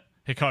forgetting that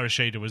Hikaru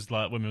Shida was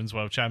like women's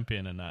world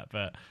champion and that,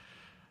 but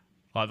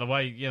like the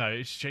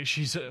way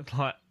she's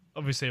like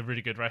obviously a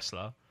really good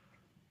wrestler.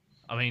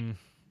 I mean,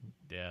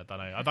 I don't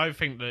know. I don't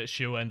think that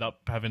she'll end up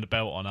having the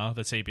belt on her,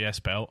 the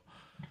TBS belt.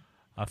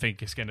 I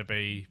think it's going to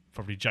be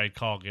probably Jade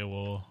Cargill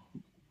or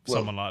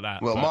someone like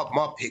that. Well,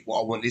 my pick,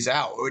 what I want is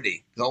out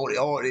already. I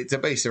wanted it to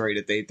be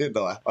Serena Deeb, didn't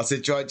I? I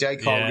said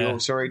Jade Cargill or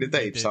Serena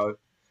Deeb. So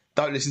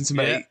don't listen to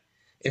me. Yeah.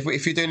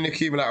 If you're doing an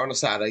accumulator on a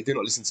Saturday, do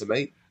not listen to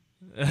me.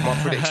 My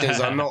predictions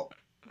are not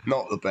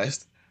the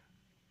best.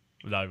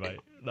 No, mate.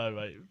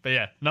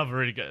 But another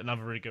really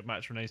good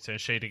match from these two.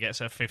 Shida gets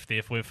her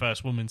 50th win,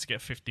 first woman to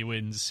get 50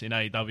 wins in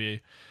AEW.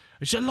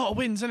 Which is a lot of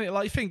wins, isn't it?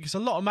 Like, you think it's a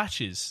lot of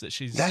matches that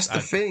she's. That's the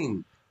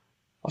thing.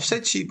 I've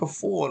said to you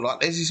before, like,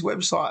 there's this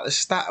website, the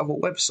stat of a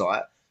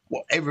website,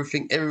 what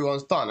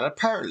everyone's done, and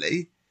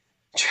apparently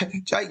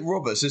Jake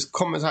Roberts has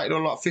commentated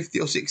on like 50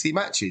 or 60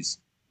 matches.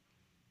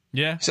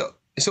 Yeah. So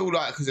it's all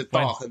like because of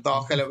dark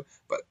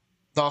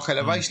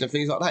elevation and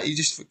things like that. You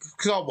just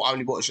because I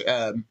only watch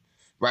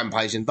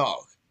Rampage and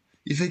Dark.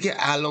 You forget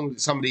how long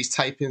some of these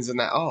tapings and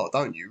that are,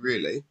 don't you?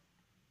 Really?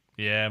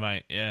 Yeah,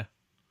 mate. Yeah,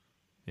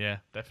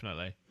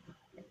 definitely.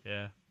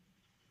 Yeah,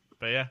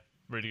 but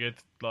really good.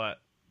 Like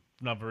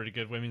another really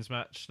good women's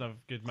match. Another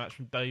good match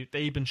from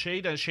Deeb and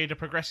Shida. Shida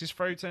progresses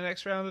through to the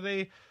next round of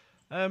the.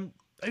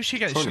 Who she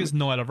gets? She gets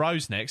Nyla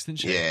Rose next, didn't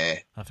she? Yeah,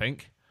 I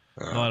think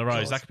Nyla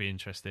Rose. That could be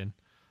interesting.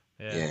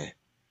 Yeah.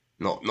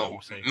 Not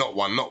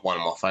one of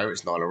my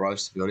favourites, Nyla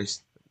Rose, to be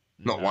honest.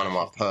 Not one of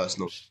my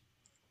personal.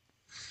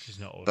 She's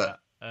not all that.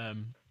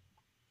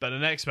 But the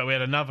next match, we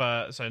had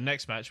another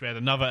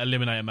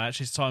eliminator match.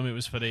 This time it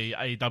was for the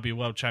AEW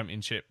World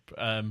Championship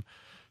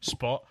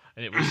spot,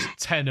 and it was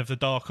 10 of the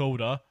Dark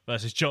Order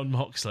versus Jon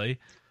Moxley.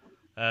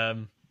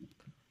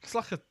 It's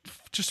like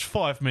just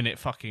 5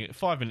 minutes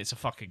of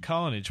fucking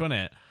carnage,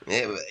 wasn't it?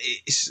 Yeah,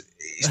 it's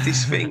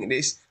this thing,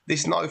 this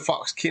no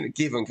fucks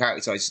given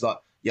character. It's like,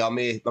 I'm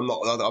here. I'm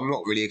not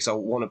really because I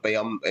want to be.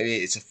 I'm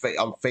here to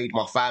feed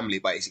my family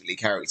basically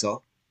character.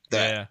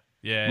 That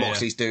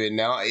Moxley's doing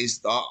now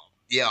is I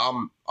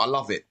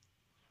love it.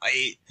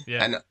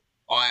 And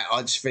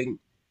I just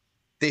think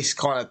this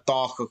kind of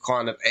darker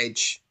kind of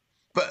edge,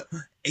 but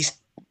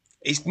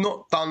it's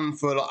not done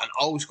for like an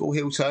old school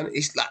heel turn.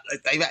 It's like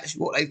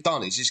what they've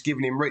done is just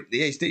giving him.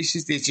 He's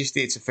just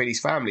here to feed his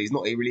family. He's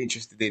not really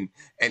interested in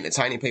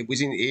entertaining people.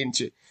 He's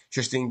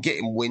interested in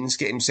getting wins,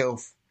 get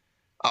himself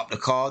up the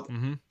card,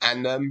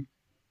 and earn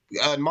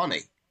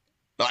money.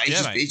 Like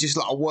he's just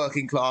like a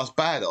working class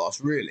badass,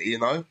 really. You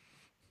know.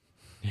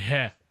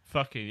 Yeah.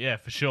 Fucking yeah,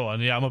 for sure,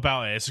 and I'm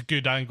about it. It's a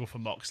good angle for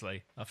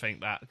Moxley. I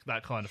think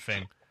that kind of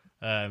thing.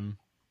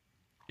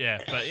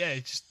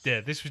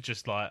 This was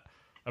just like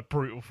a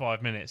brutal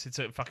 5 minutes. It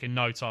took fucking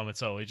no time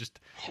at all. He just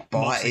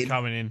Moxley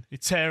coming in, he's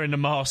tearing the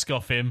mask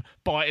off him,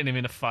 biting him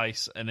in the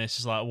face, and it's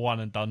just like one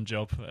and done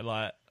job.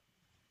 Like,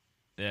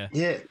 yeah.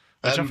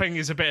 Which I think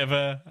is a bit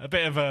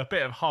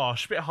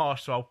harsh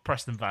to old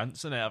Preston Vance,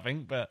 isn't it? I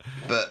think, but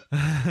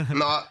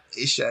no,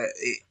 it's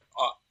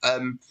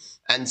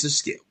and to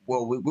skip.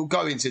 Well, we'll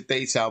go into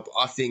detail, but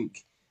I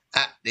think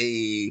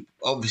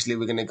obviously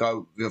we're going to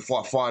go with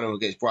the final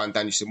against Bryan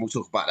Danielson. We'll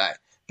talk about that,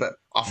 but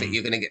I think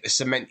you're going to get the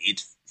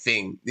cemented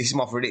thing. This is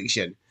my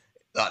prediction.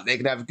 Like they're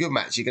going to have a good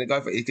match. He's going to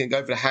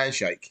go for the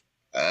handshake.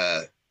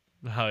 Of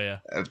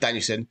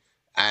Danielson,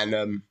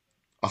 and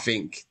I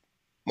think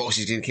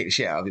Moxley's going to kick the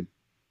shit out of him.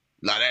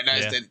 Like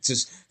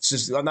that's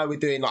just. I know we're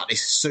doing like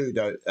this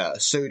pseudo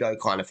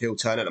kind of heel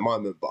turn at the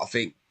moment, but I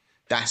think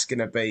that's going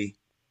to be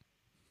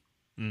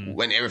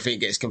when everything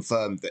gets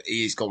confirmed that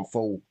he has gone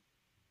full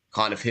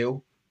kind of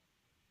heel.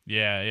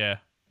 Yeah.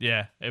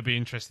 It'll be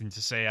interesting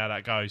to see how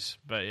that goes,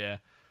 but yeah,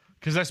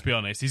 because let's be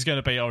honest, he's going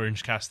to beat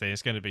Orange Cassidy.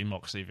 It's going to be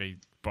Moxley v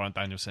Bryan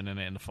Danielson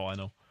in the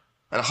final.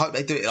 And I hope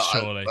they do it. Like,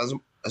 surely,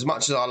 as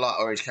much as I like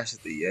Orange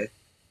Cassidy,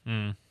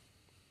 I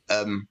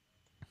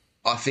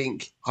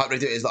hope they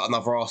do it as like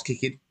another ass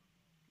kicking,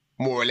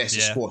 more or less a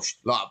squash,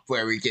 like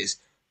where he gets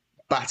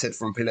battered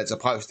from pillar to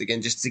post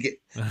again, just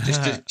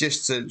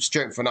to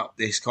strengthen up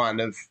this kind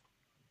of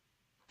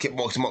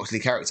Moxley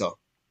character.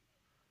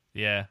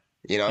 Yeah.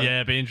 You know? Yeah,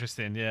 it'd be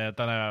interesting. Yeah, I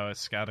don't know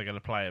how they're going to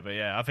play it, but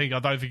yeah, I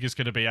don't think it's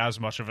going to be as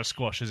much of a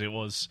squash as it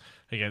was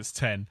against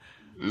 10.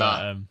 No.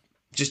 But,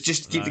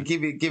 just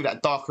give it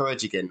that darker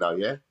edge again, though.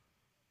 Yeah.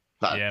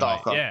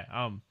 Darker. Mate, yeah.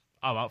 I'm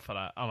up for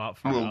that. I like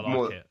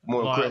it.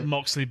 Like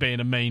Moxley being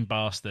a mean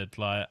bastard,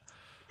 like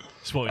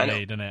it's what we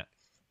need, isn't it?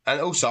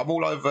 And also, I'm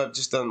all over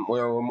just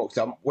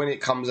Moxley. When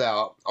it comes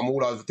out, I'm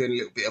all over doing a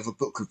little bit of a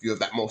book review of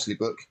that Moxley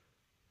book.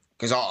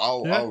 Because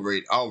I'll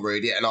read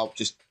it, and I'll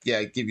just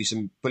give you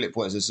some bullet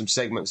points and some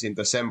segments in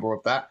December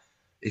of that.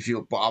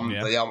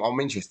 I'm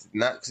interested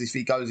in that, because if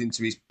he goes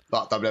into his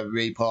like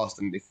WWE past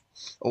and if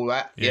all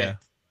that, yeah,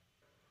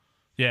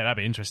 that'd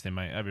be interesting,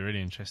 mate. That'd be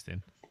really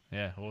interesting.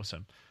 Yeah,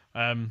 awesome.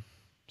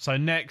 So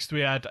next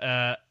we had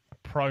a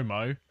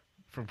promo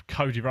from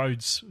Cody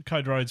Rhodes.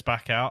 Cody Rhodes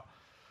back out.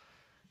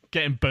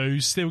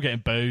 Still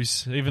getting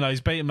booze. Even though he's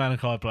beating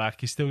Malachi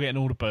Black, he's still getting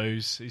all the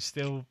booze.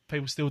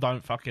 People still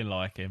don't fucking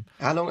like him.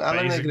 How long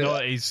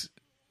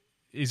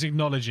he's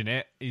acknowledging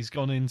it. He's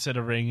gone into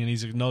the ring and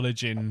he's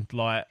acknowledging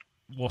like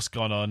what's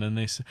gone on and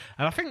this.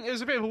 And I think it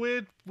was a bit of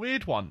a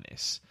weird one,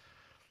 this,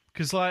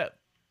 because like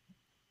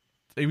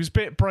he was a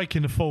bit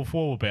breaking the fourth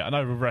wall a bit. I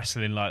know we're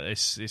wrestling like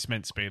this. It's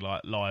meant to be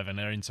like live and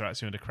they're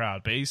interacting with the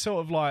crowd, but he's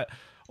sort of like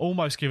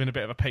almost giving a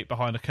bit of a peek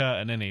behind the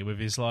curtain, isn't he, with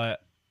his like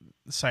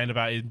saying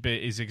about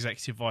his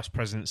executive vice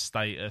president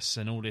status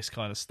and all this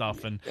kind of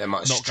stuff, and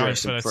not going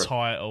for the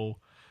title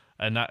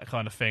and that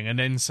kind of thing, and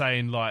then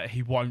saying like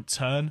he won't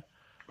turn.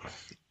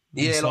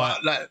 Yeah,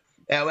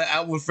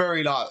 it was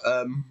very like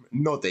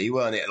noddy,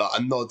 weren't it? Like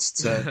a nod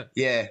to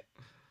yeah.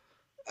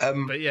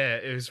 But yeah,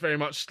 it was very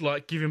much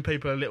like giving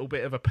people a little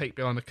bit of a peek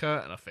behind the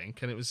curtain, I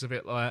think, and it was a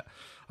bit like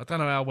I don't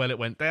know how well it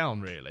went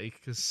down really,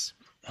 because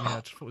I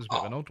just thought it was a bit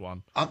of an odd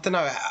one. I don't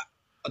know.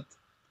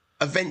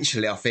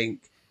 Eventually, I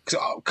think.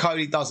 Because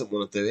Cody doesn't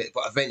want to do it,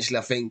 but eventually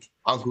I think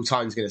Uncle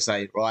Tone's going to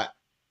say, right,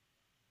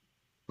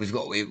 we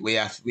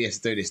have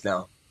to do this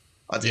now.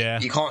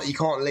 You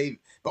can't leave.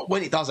 But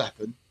when it does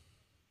happen,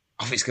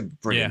 I think it's going to be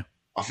brilliant.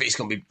 Yeah. I think it's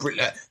going to be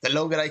brilliant. The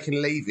longer they can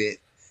leave it,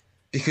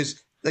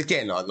 because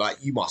again, like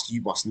you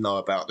must know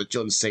about the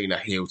John Cena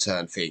heel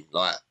turn thing,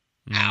 like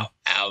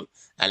out,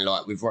 and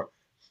like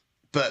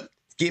but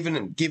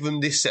given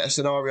this set of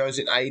scenarios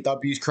in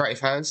AEW's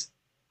creative hands,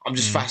 I'm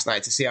just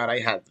fascinated to see how they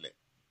handle it.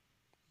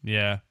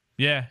 Yeah,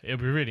 it'll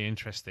be really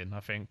interesting,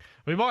 I think.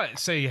 We might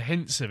see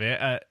hints of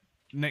it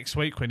next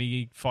week when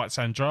he fights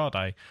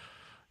Andrade.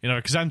 You know,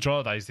 because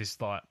Andrade is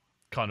this, like,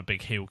 kind of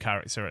big heel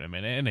character at the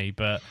minute, isn't he?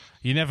 But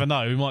you never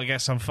know. We might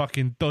get some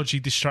fucking dodgy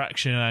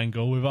distraction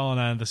angle with Arn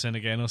Anderson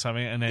again or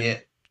something, and then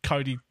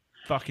Cody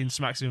fucking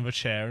smacks him with a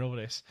chair and all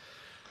this.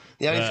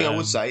 The only thing I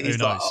would say is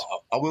that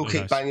I will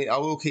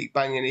keep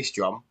banging this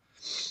drum.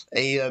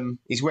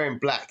 He's wearing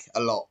black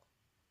a lot.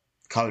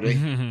 Cody,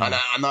 and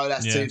I know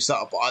that's too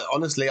subtle, but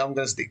honestly, I'm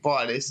going to stick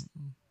by this.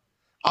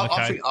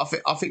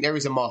 I think there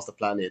is a master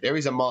plan here. There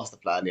is a master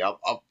plan here,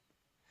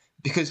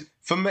 because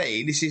for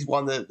me, this is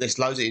one that there's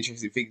loads of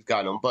interesting things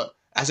going on. But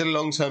as a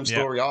long-term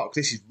story arc,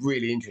 this is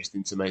really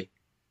interesting to me.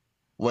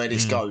 Where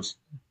this goes,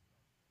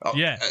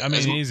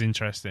 it is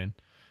interesting,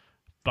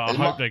 but I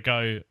hope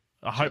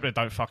they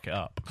don't fuck it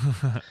up.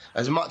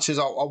 As much as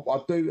I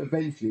do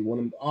eventually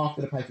want them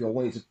after the pay-per-view, I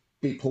want it to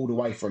be pulled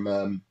away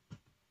from.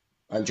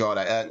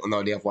 Andrade,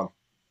 no, the other one,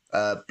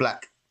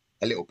 Black,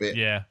 a little bit.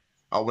 Yeah,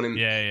 I want him.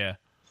 Yeah.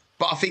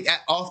 But I think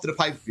after the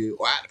pay per view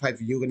or at the pay per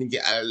view, you're going to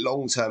get a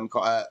long term,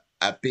 a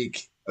big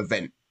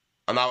event.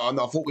 And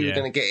I thought we were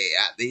going to get it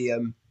at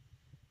the,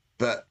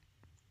 but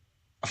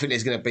I think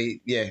there's going to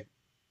be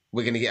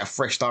we're going to get a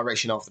fresh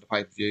direction after the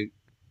pay per view.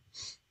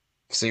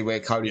 See where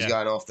Cody's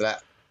going after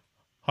that.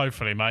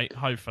 Hopefully, mate.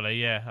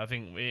 Hopefully, yeah. I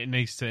think it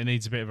needs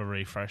a bit of a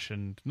refresh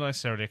and not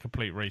necessarily a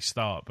complete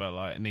restart, but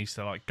like it needs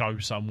to like go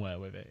somewhere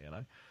with it, you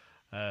know.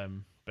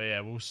 But yeah,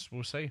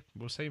 we'll see,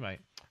 mate.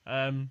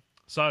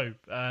 So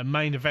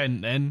main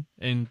event then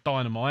in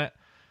Dynamite,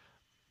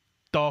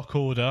 Dark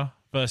Order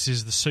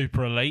versus the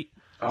Super Elite.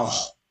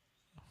 Oh,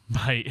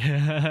 mate.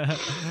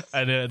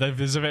 And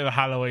there's a bit of a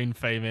Halloween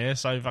theme here,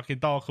 so fucking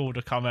Dark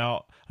Order come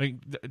out. I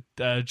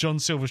think John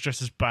Silver's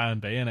dressed as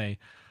Bambi, isn't he?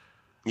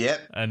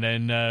 Yep. And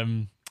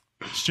then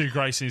Stu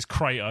Grayson is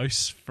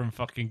Kratos from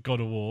fucking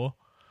God of War.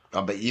 I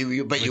bet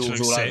you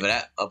was all over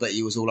that. I bet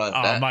you was all over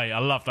that. Oh, mate, I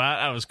love that.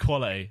 That was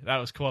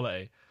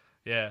quality.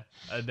 Yeah.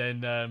 And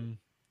then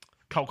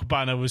Colt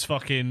Cabana was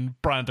fucking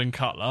Brandon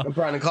Cutler.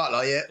 Brandon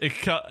Cutler, yeah.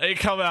 It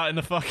come out in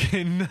the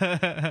fucking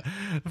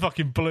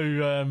fucking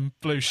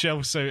blue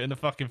shell suit and the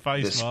fucking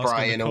face mask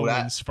spray and all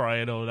that.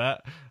 Spray and all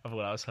that. I thought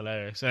that was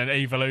hilarious. And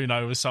Evil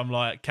Uno was some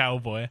like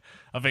cowboy.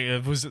 I think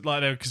it was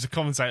like because the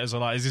commentators were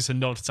like, "Is this a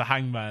nod to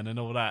Hangman and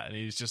all that?" And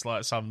he was just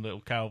like some little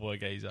cowboy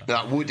geezer.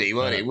 Like Woody,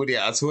 weren't he? Woody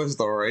out of Toy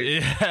Story.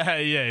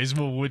 Yeah, he's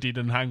more Woody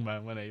than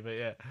Hangman, wasn't he? But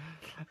yeah.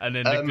 And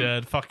then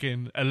the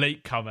fucking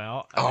Elite come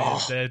out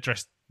and they're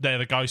dressed. They're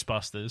the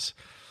Ghostbusters.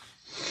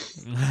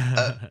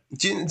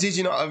 Did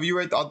you not? Have you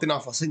read? I don't know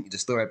if I sent you the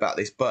story about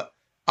this, but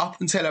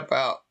up until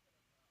about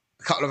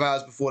a couple of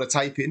hours before the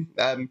taping,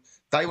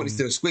 they wanted to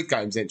do a Squid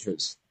Games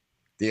entrance.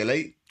 The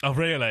Elite. Oh,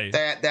 really?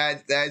 They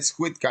had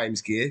Squid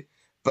Games gear,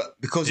 but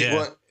because it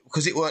weren't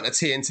a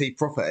TNT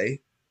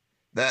property,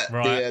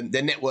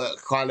 the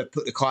network kind of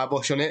put the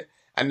kibosh on it,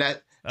 and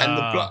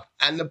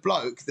the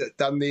bloke that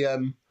done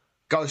the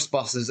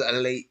Ghostbusters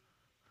Elite,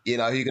 who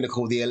you're going to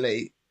call the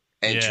Elite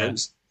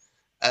entrance.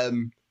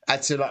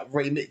 Had to like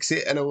remix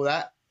it and all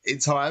that in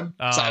time.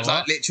 So it was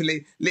like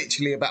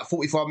literally about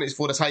 45 minutes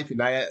before the taping,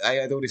 they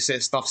had all this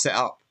stuff set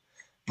up.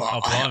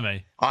 But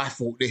I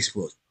thought this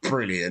was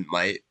brilliant,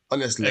 mate.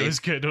 Honestly, it was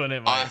good, wasn't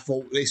it, mate? I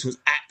thought this was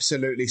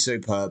absolutely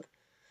superb.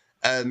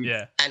 And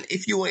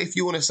if you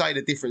want to say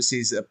the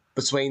differences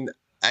between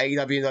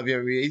AEW and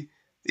WWE,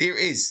 here it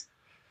is.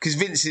 Because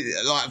Vince and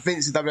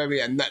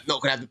WWE are not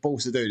going to have the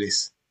balls to do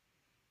this.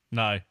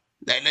 No,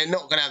 they're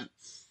not going to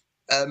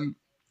have.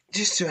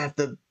 Just to have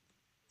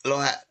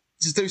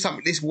just do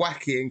something this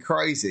wacky and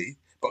crazy,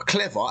 but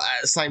clever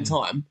at the same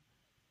time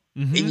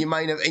in your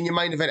main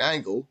event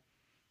angle.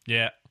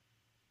 Yeah,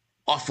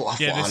 I thought.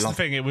 This is the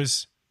thing. It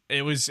was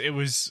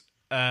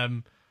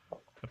a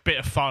bit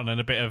of fun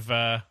and a bit of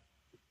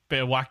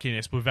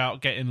wackiness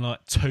without getting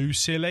like too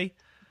silly.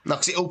 No,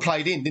 because it all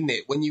played in, didn't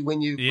it? When you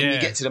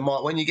get to the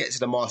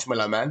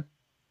Marshmallow Man.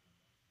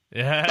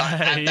 Yeah,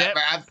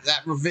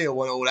 that reveal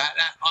and all that.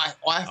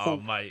 I thought, oh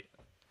mate.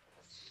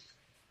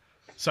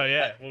 So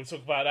yeah, we'll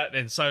talk about that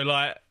then. So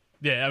I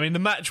mean, the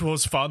match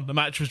was fun. The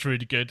match was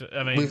really good.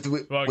 I mean, we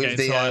won't get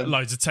into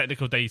loads of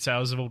technical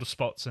details of all the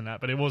spots and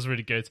that, but it was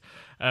really good.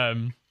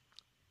 And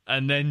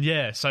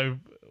then so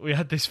we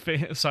had this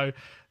thing. So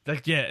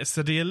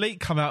the Elite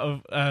come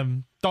out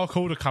of Dark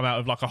Order come out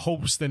of like a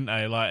horse, didn't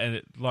they?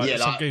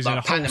 Some guys in a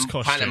horse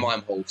costume.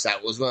 Pantomime horse,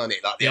 that was, weren't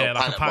it? Like the old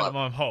a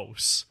pantomime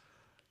horse.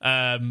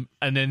 And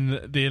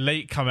then the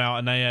Elite come out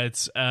and they had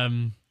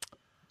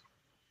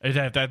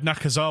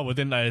Nakazawa,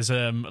 didn't they, as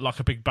like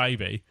a big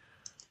baby?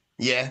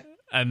 Yeah.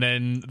 And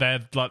then they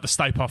had like the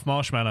Stay Puft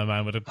Marshmallow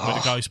Man with the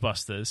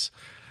Ghostbusters.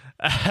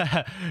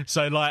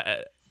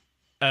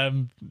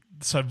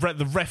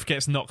 The ref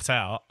gets knocked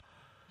out,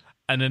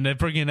 and then they're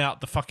bringing out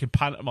the fucking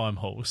pantomime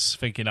horse,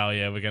 thinking, "Oh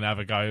yeah, we're gonna have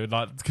a go,"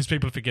 like because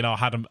people are thinking, "Oh,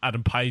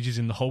 Adam Page is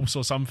in the horse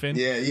or something."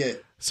 Yeah.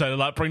 So they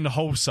like bring the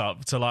horse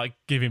up to like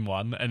give him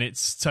one, and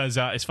it turns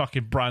out it's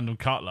fucking Brandon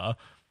Cutler.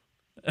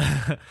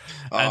 And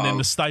then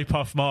the Stay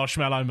Puft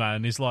Marshmallow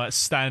Man is like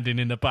standing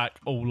in the back,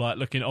 all like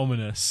looking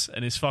ominous,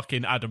 and it's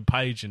fucking Adam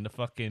Page in the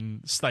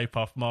fucking Stay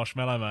Puft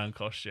Marshmallow Man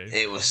costume.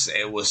 It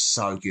was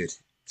so good,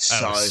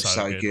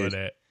 so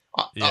good.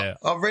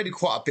 I read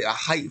quite a bit of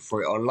hate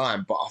for it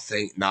online, but I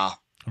think nah.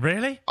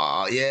 Really?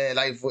 Yeah,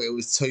 they thought it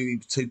was too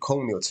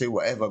corny or too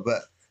whatever,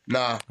 but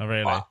nah. Oh,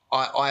 really?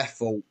 I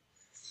thought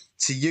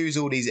to use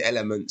all these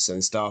elements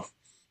and stuff,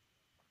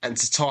 and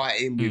to tie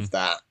it in with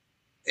that,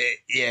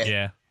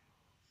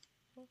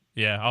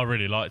 Yeah, I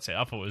really liked it.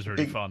 I thought it was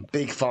really fun.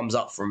 Big thumbs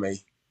up from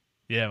me.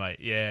 Yeah, mate.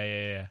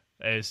 Yeah.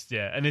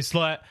 And it's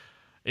like,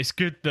 it's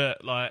good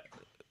that like,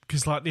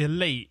 because like the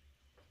Elite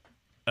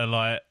are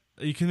like,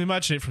 you can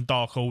imagine it from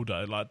Dark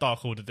Order, like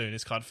Dark Order doing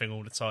this kind of thing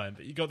all the time.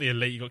 But you got the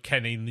Elite, you got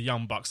Kenny and the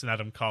Young Bucks and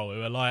Adam Cole,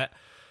 who are like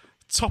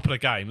top of the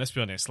game. Let's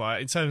be honest.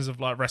 Like in terms of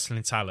like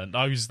wrestling talent,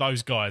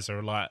 those guys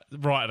are like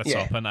right at the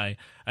top, aren't they?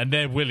 And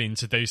they're willing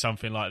to do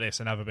something like this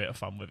and have a bit of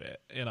fun with it.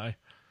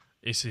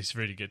 It's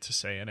really good to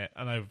see, isn't it?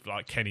 I know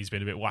like Kenny's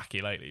been a bit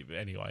wacky lately, but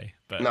anyway.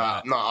 But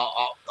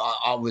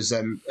I was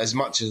as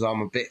much as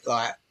I'm a bit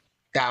like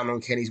down on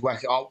Kenny's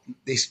wacky.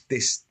 This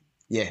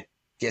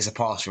gets a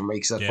pass from me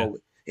because I thought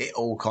it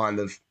all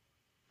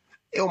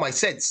made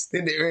sense,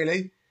 didn't it?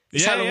 Really,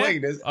 it's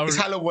Halloween. Yeah. It's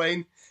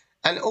Halloween,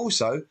 and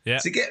also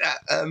to get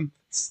that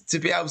to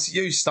be able to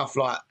use stuff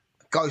like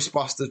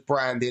Ghostbusters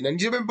branding. And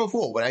do you remember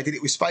before when they did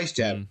it with Space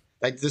Jam?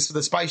 They did this for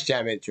the Space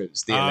Jam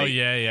entrance. Oh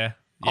yeah.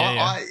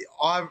 I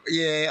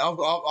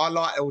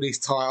like all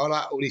these I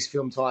like all these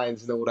film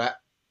tie-ins and all that.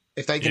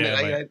 If they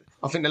didn't,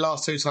 I think the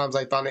last 2 times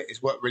they've done it,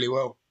 it's worked really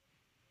well.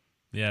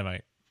 Yeah,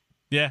 mate.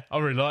 Yeah, I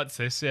really liked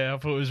this. Yeah, I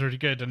thought it was really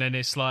good. And then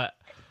it's like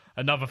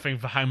another thing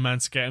for Hangman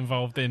to get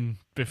involved in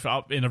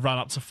a run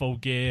up to Full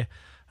Gear.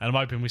 And I'm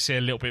hoping we see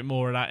a little bit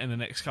more of that in the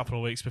next couple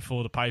of weeks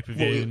before the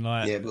pay-per-view.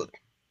 But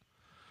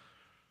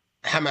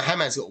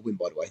Hangman's got to win,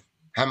 by the way.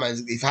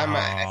 If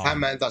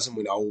Hangman doesn't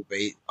win, I will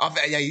be.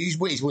 He's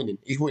winning.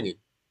 He's winning.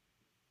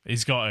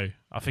 He's got to.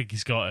 I think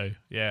he's got to.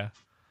 Yeah.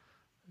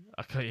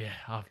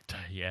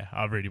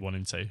 I really want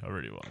him to.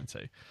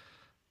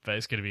 But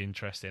it's going to be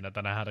interesting. I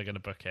don't know how they're going to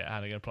book it,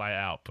 how they're going to play it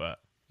out, but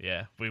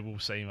yeah, we will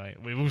see, mate.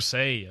 We will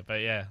see.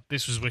 But yeah,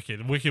 this was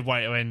wicked. Wicked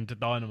way to end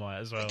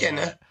Dynamite as well.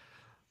 Again,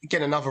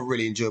 another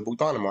really enjoyable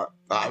Dynamite.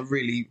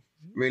 Really,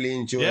 really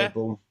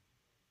enjoyable.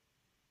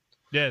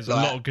 Yeah, there's a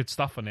lot of good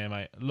stuff on here,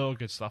 mate. A lot of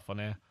good stuff on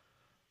here.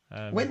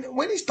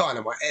 When is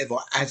Dynamite ever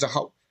as a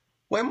whole?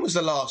 When was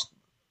the last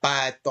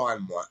bad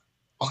Dynamite?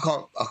 I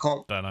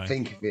can't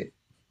think of it.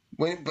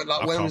 When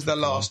was the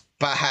last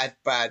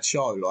bad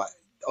show? Like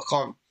I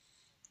can't.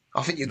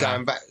 I think you're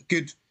going back a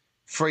good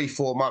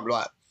 3-4 months.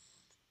 Like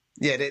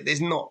there's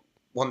not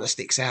one that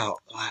sticks out.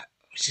 Like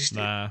it's just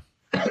yeah.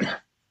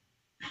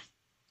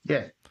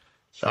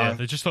 So, yeah,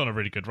 they're just on a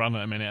really good run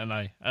at a minute, aren't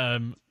they?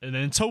 And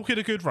then talking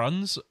of good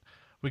runs,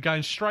 we're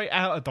going straight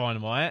out of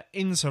Dynamite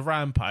into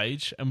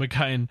Rampage, and we're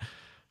going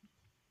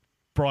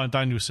Bryan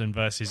Danielson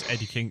versus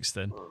Eddie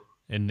Kingston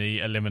in the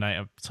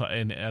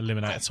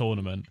Eliminator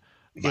tournament.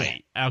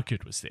 Mate, how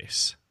good was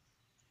this?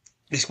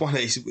 This one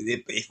is,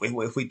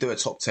 if we do a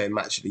top 10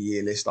 match of the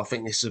year list, I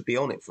think this would be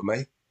on it for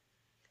me.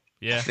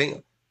 Yeah. I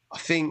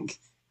think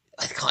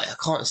I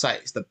can't say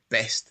it's the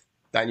best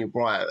Bryan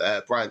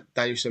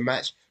Danielson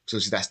match,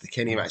 because that's the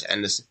Kenny match,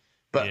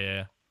 but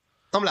yeah.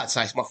 I'm allowed to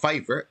say it's my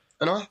favourite,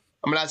 and I'm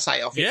allowed to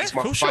say I think it's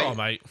my favourite.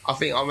 Mate. I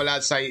think I'm allowed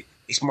to say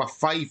it's my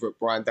favourite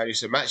Bryan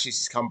Danielson match since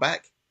he's come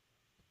back.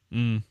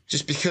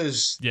 Just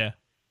because. Yeah,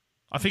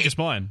 I think it's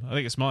mine.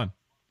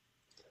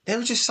 There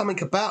was just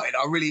something about it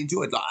I really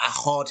enjoyed, like how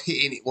hard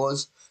hitting it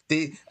was.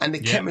 The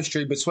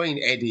chemistry between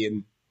Eddie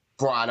and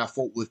Bryan, I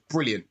thought was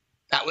brilliant.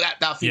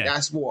 I think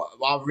that's what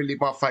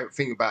my favourite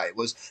thing about it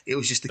was. It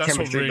was just the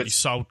chemistry. That's what really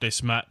sold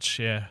this match.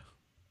 Yeah,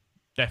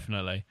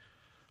 definitely.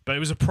 But it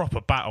was a proper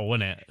battle,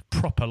 wasn't it?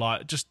 Proper,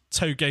 like, just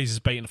two geezers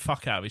beating the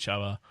fuck out of each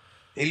other.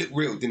 It looked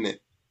real, didn't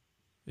it?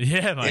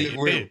 Yeah, mate, it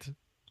real. Did.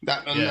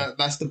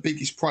 That's the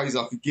biggest praise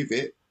I could give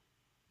it.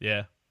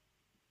 Yeah.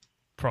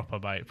 Proper,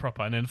 mate,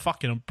 proper. And then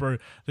fucking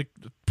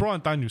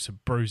Bryan Danielson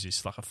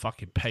bruises like a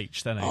fucking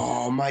peach, doesn't he?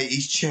 Oh, mate,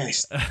 his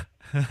chest.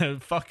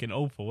 Fucking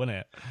awful, wasn't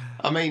it?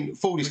 I mean,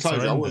 full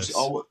disclosure, I watched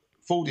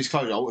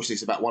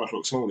this about 1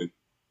 o'clock this morning.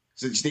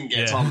 So I just didn't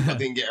get time. I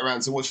didn't get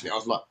around to watching it. I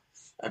was like,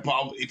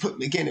 but it put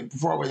me, again,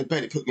 before I went to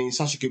bed, it put me in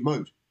such a good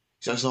mood.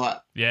 So I was like,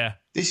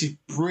 this is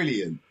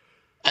brilliant.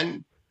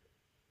 And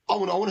I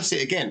want to see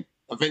it again,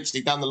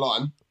 eventually down the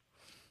line.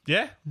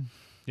 Yeah,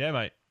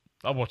 mate.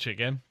 I'll watch it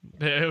again.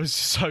 It was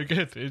so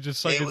good. It was just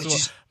so good. It was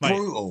just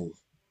brutal.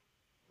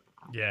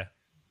 Yeah,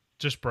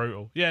 just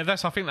brutal. Yeah, I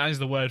think that is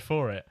the word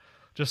for it.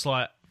 Just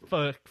like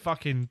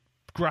fucking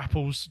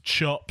grapples,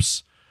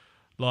 chops.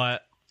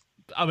 Like,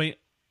 I mean,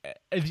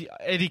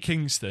 Eddie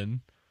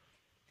Kingston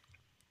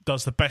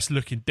does the best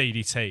looking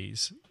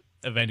DDTs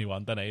of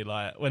anyone, doesn't he?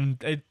 Like, when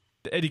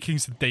Eddie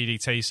Kingston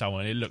DDTs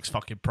someone, it looks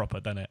fucking proper,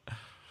 doesn't it?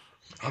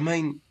 I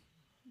mean,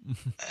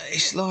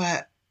 it's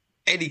like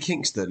Eddie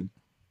Kingston.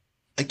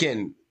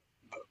 Again,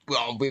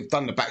 well, we've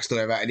done the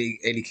backstory about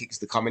Eddie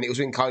Kingston coming. It was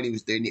when Cody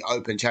was doing the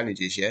open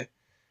challenges,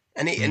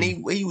 and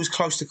he was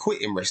close to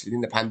quitting wrestling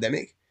in the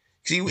pandemic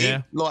because he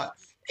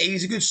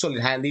was a good solid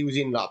hand. He was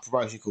in like a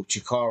promotion called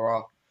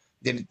Chikara.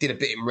 Did a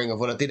bit in Ring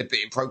of Honor, did a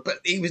bit in Pro, but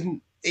he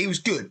was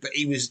good. But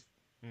he was.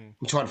 I'm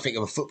trying to think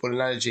of a football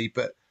analogy,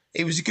 but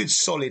he was a good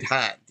solid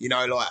hand.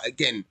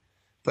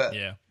 But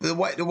the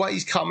way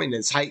he's coming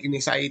and taking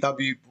this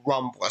AEW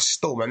run by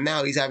storm, and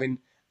now he's having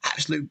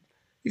absolute.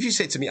 If you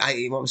said to me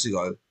 18 months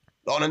ago,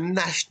 on a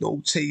national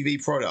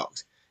TV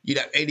product, you'd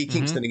have Eddie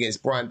Kingston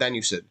against Bryan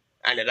Danielson,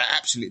 and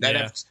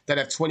they'd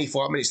have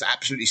 25 minutes to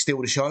absolutely steal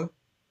the show.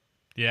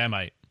 Yeah,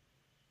 mate,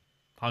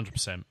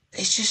 100%.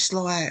 It's just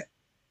like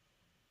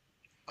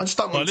I just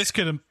don't want. This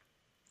could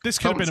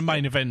have been a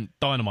main event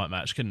Dynamite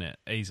match, couldn't it?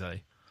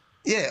 Easily.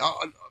 Yeah,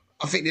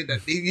 I think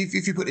that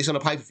if you put this on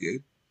a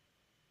pay-per-view,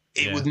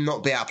 it would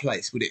not be out of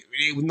place, would it?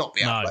 It would not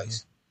be out of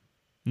place.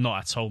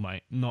 Not at all,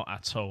 mate. Not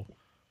at all.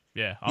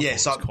 Yeah, I thought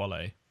it was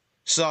quality.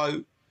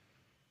 So,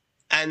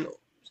 and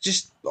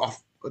just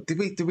did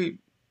we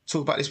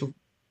talk about this?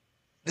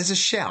 There's a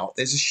shout.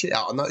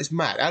 I know it's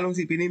mad. How long has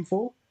he been in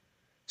for?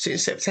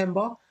 Since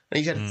September, and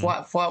he's had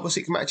 5 or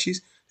 6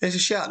 matches. There's a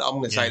shout that I'm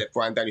going to say that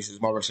Bryan Danielson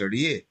is my wrestler of the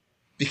year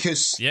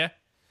because the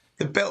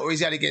belt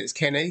he's had against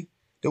Kenny,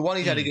 the one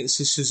he's had against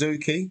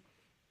Suzuki,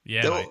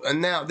 and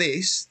now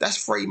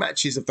that's 3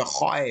 matches of the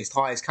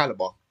highest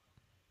caliber.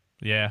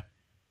 Yeah,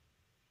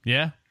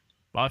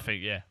 I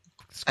think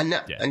and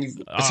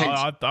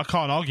I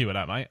can't argue with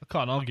that, mate. I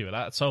can't argue with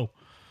that at all.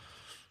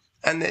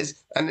 And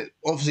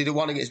obviously the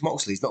one against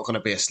Moxley is not going to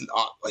be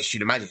I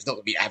should imagine it's not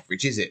going to be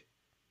average, is it?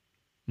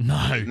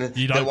 No,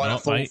 you don't. The one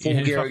at full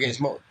gear against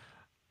Moxley.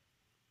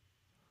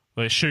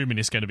 Well, assuming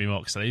it's going to be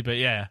Moxley, but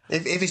yeah.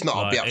 If it's not,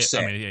 I'll be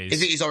upset.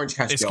 If it is Orange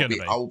Cassidy,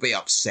 I'll be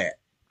upset.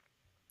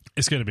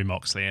 It's going to be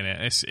Moxley, innit?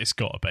 It's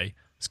got to be.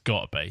 It's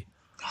got to be.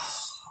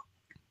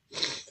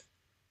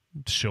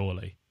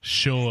 Surely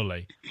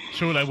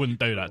they wouldn't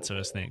do that to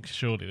us, Nick.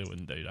 Surely they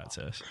wouldn't do that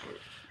to us.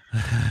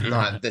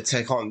 No,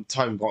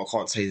 Tone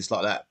can't say this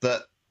like that.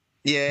 But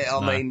yeah,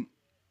 I mean,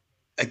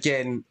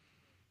 again,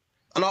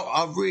 and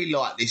I really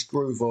like this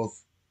groove of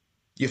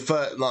your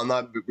first, like,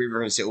 no, we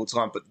reference it all the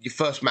time, but your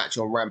first match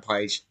on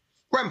Rampage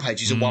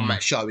is a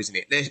one-match show, isn't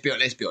it? Let's be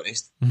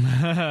honest.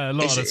 A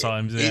lot of the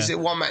times, yeah. It's a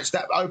one-match.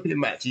 That opening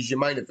match is your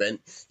main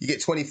event. You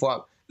get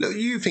 25. Look,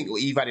 you think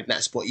what you've had in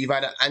that spot. You've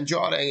had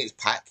Andrade against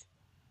Pac.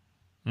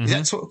 Is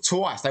that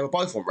twice? They were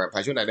both on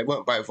Rampage, weren't they? They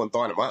weren't both on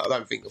Dynamite.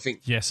 I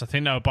think. Yes, I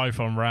think they were both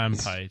on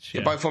Rampage.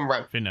 They're both on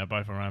Rampage. I think they were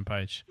both on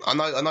Rampage. I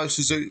know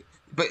Suzuki,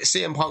 but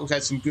CM Punk's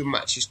had some good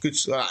matches. Good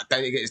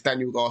against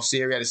Daniel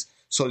Garcia. He had a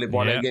solid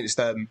one against.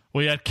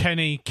 We had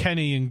Kenny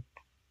and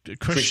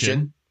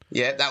Christian.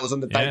 Yeah, that was on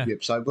the debut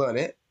episode, weren't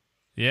it?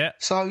 Yeah.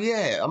 So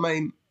yeah, I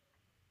mean,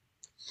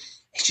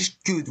 it's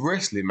just good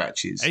wrestling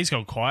matches. He's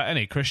gone quiet, hasn't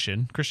he?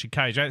 Christian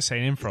Cage. I haven't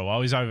seen him for a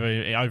while. He's over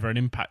an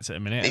Impact at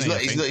the minute.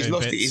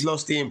 He's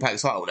lost the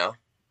Impact title now.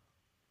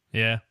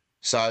 Yeah.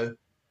 So,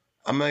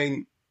 I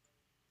mean,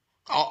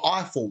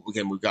 I thought we were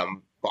going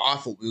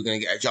to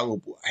get a Jungle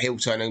Boy, a heel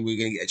turn, and we were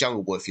going to get a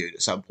Jungle Boy feud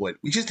at some point.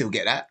 We should still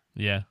get that.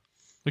 Yeah,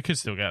 we could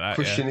still get that.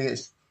 Christian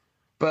against,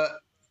 but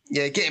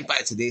yeah, getting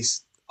back to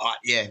this, I'll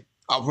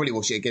probably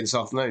watch it again this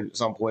afternoon at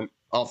some point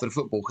after the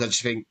football because I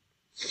just think.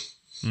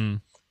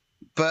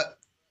 But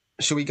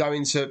shall we go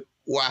into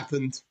what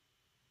happened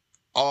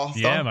after?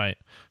 Yeah, mate.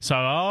 So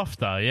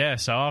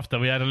after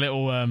we had a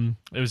little,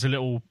 it was a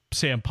little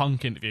CM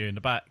Punk interview in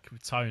the back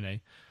with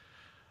Tony,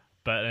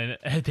 but then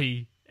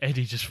Eddie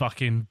just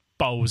fucking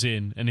bowls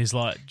in and he's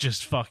like,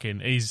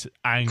 he's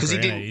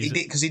angry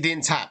because he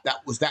didn't tap.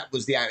 That was the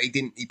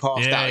he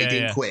passed out. He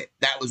didn't quit.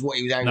 That was what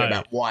he was angry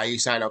about. Why are you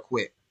saying I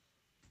quit?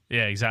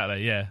 Yeah,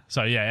 exactly. Yeah.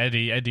 So yeah,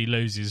 Eddie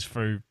loses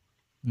through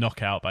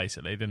knockout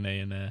basically, didn't he?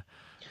 And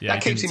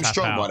that keeps him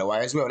strong, by the way,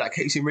 as well. That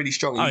keeps him really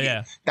strong.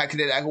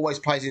 That always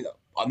plays in.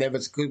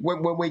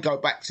 When we go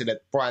back to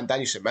the Bryan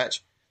Danielson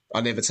match,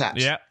 I never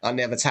taps. Yeah, I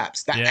never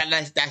taps.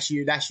 And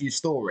that's your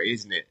story,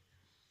 isn't it?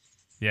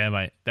 Yeah,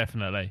 mate,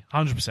 definitely,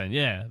 100%.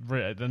 Yeah,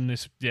 then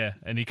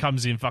and he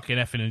comes in fucking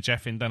effing and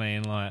jeffing, doesn't he?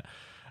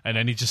 And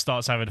then he just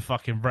starts having a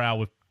fucking row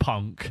with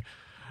Punk.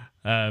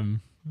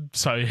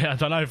 So yeah, I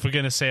don't know if we're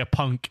going to see a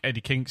Punk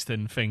Eddie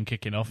Kingston thing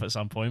kicking off at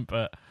some point,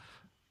 but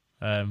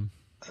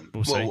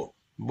we'll see.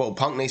 Well,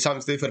 Punk needs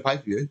something to do for the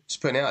pay-per-view. Just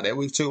putting it out there.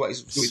 We're 2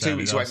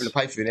 weeks away from the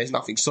pay-per-view. There's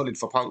nothing solid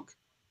for Punk.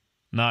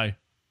 No.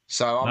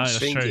 So I'm just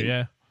thinking. True,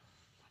 yeah.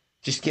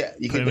 Just get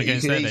you can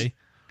against Eddie.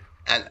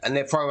 And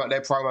their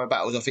promo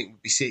battles, I think,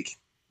 would be sick.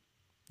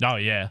 Oh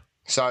yeah.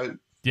 So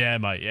yeah,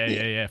 mate.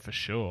 Yeah, for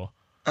sure.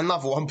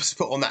 Another one was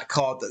put on that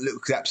card that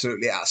looks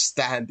absolutely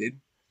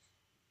outstanding.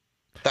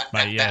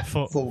 That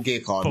Full Gear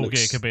card. Full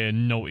Gear could be a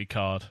naughty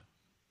card.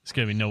 It's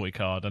going to be a naughty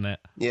card, isn't it?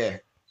 Yeah.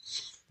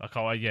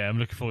 I'm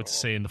looking forward to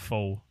seeing the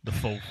full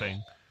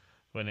thing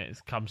when it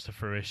comes to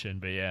fruition.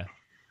 But yeah,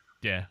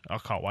 I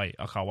can't wait.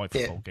 I can't wait for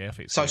Full Gear.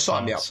 So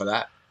sign me up for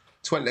that.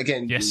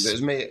 Yes.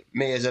 There's me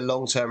as a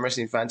long-term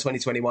wrestling fan.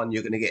 2021,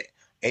 you're going to get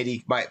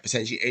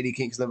potentially Eddie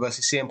Kingston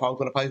versus CM Punk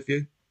on a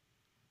pay-per-view.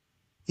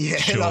 Yeah,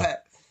 sure.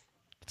 Like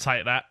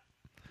take that,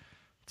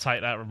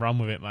 and run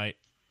with it, mate.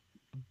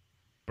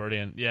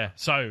 Brilliant. Yeah.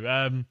 So,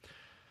 I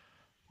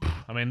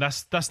mean,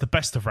 that's the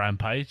best of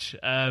Rampage.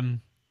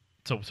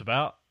 Talked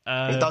about.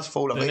 It does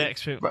fall.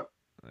 Next thing,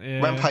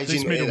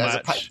 Rampage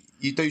match,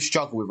 you do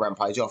struggle with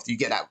Rampage after you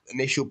get that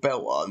initial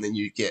belt on, and then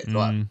you get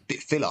like a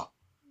bit filler.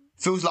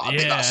 Feels like a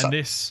bit like a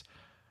bit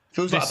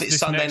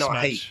Sunday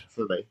Night Heat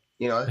for me,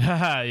 you know.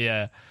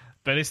 Yeah,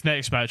 but this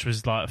next match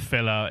was like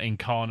filler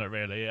incarnate,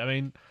 really. I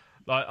mean,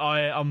 like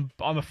I'm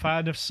a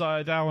fan of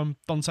Seidel and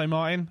Dante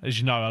Martin, as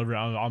you know.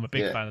 I'm a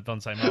big fan of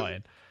Dante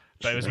Martin,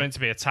 but it was meant to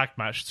be a tag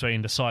match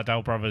between the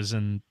Seidel brothers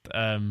and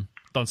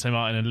Dante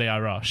Martin and Leo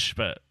Rush,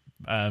 but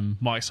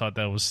Mike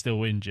Seidel was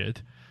still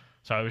injured,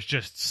 so it was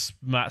just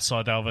Matt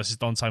Seidel versus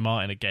Dante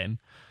Martin again,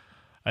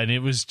 and it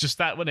was just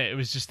that, wasn't it? It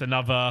was just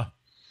another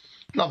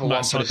one for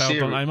the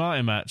series. Dante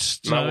Martin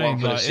match. Another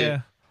one for the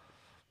series.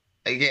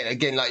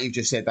 Again, like you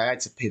just said, they had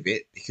to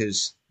pivot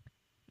because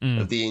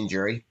of the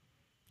injury.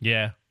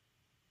 Yeah,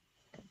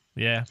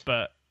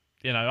 but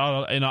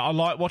I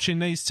like watching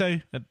these two.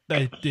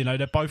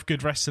 They're both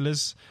good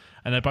wrestlers.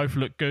 And they both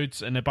look good,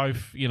 and they're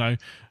both,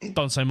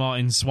 Dante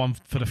Martin's one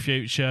for the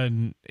future,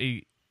 and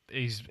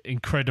he's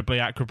incredibly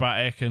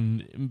acrobatic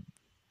and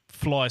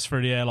flies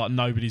through the air like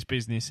nobody's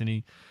business,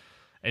 and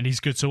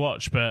he's good to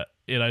watch. But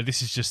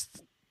this is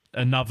just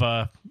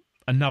another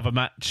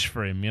match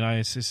for him.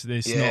 It's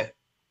not.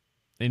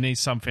 He needs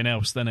something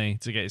else, doesn't he,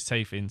 to get his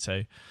teeth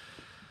into?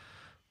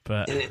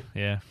 But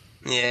yeah.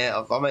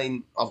 I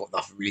mean, I've got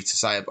nothing really to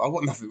say. I've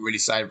got nothing really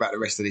to say about the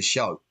rest of this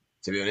show,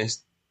 to be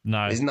honest.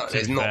 No,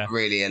 there's not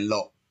really a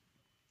lot.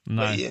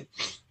 No,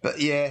 but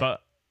you got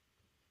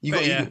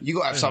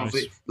to have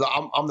something. Like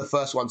I'm the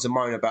first one to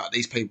moan about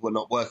these people are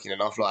not working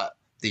enough, like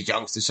these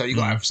youngsters. So you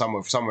got to have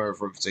somewhere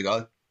for them to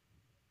go.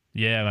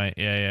 Yeah, mate.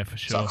 Yeah, for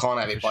sure. So I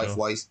can't have it both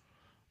ways.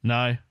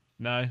 No,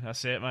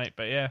 that's it, mate.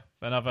 But yeah,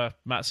 another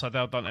Matt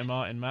Seidel Dante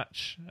Martin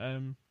match.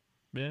 And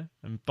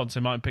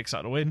Dante Martin picks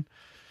up the win.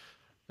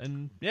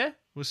 yeah,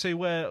 we'll see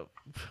where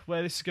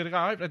this is going to go.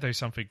 I hope they do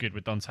something good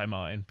with Dante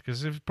Martin,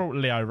 because they've brought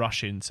Leo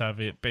Rush in to have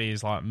it be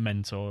his like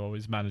mentor or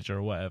his manager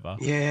or whatever.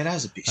 Yeah,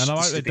 that's a bit. And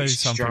I hope they do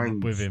something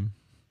strange with him.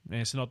 Yeah,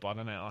 it's an odd one,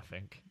 isn't it? I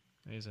think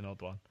it is an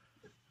odd one.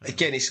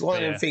 Again, it's one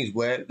of them things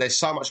where there's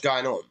so much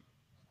going on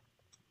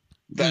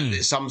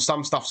that some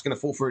stuff's going to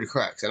fall through the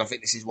cracks, and I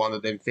think this is one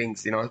of them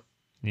things, you know.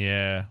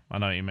 Yeah, I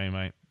know what you mean,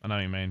 mate. I know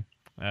what you mean.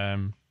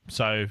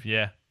 So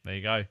yeah, there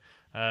you go.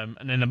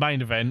 And then the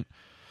main event,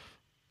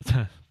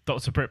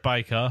 Dr. Britt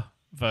Baker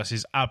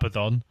versus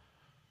Abaddon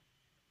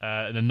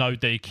in a no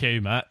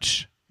DQ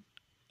match.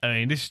 I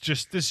mean, this is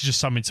just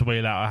something to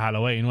wheel out at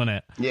Halloween, wasn't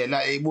it? Yeah,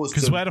 like it was.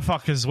 Because where the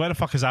fuck has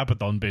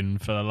Abaddon been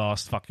for the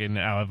last fucking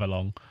however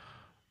long?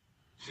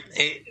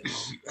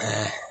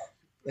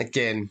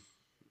 Again,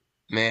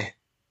 meh.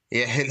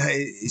 Yeah,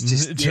 it's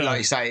just like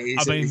you say.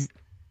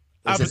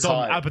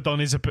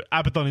 Abaddon is a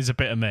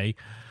bit of me,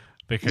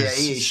 because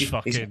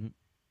it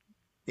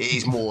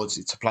is more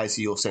to play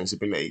to your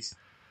sensibilities.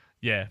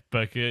 Yeah,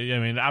 but I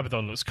mean,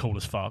 Abaddon looks cool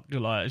as fuck.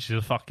 Like, she's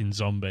a fucking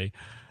zombie,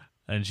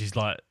 and she's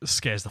like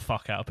scares the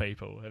fuck out of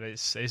people, and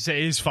it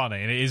is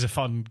funny, and it is a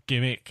fun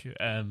gimmick.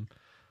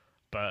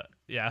 But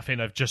yeah, I think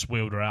they've just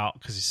wheeled her out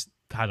because it's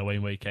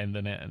Halloween weekend,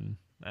 isn't it,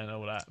 and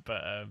all that.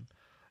 But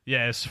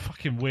yeah, it's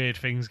fucking weird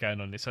things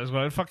going on this. So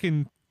well,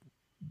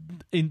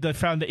 they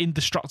found the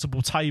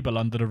indestructible table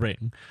under the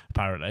ring,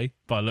 apparently,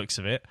 by the looks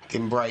of it.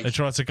 Can break. They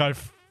tried to go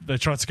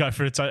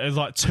through it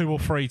like 2 or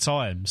 3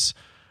 times.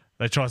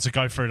 They tried to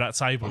go through that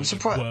table. I'm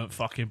surprised it weren't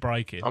fucking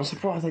breaking. I'm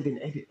surprised they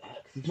didn't edit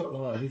that, because it's not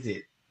live, is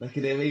it? Like,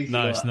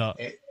 no, it's not.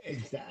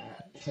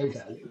 Shows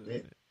that a little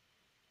bit.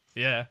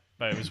 Yeah,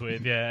 but it was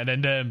weird. Yeah,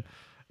 and then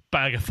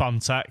bag of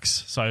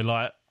thumbtacks. So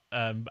like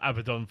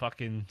Abaddon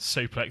fucking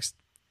suplexed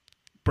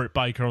Britt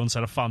Baker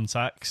onto the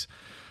thumbtacks,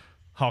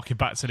 harking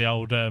back to the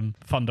old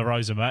Thunder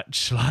Rosa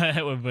match, like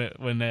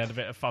when they had a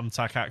bit of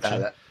thumbtack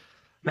action.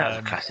 That was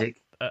a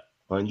classic. I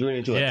enjoyed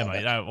it. Yeah,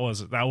 mate, that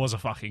was a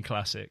fucking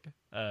classic.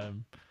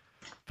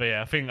 But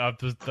yeah, I think I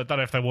don't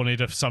know if they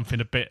wanted something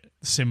a bit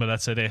similar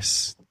to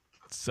this,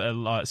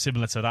 like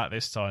similar to that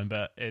this time,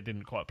 but it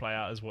didn't quite play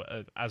out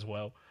as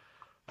well.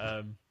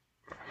 And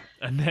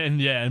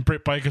then and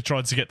Britt Baker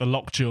tried to get the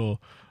lockjaw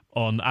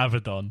on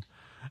Abaddon,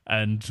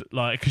 and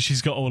like because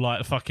she's got all like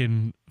the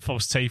fucking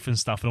false teeth and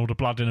stuff and all the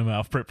blood in her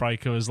mouth, Britt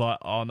Baker was like,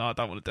 "Oh no, I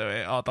don't want to do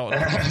it. I don't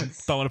want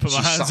to put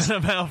my hands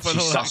in her mouth." And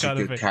all that kind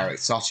of thing.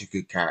 Such a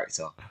good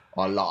character.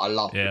 I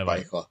love Britt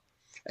Baker.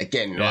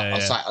 Again, like,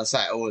 I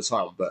say it all the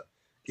time, but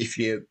if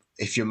you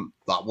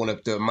like want to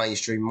do a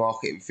mainstream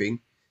marketing thing,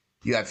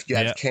 you have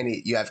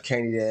Kenny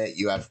there,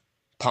 you have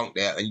Punk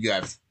there, and you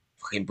have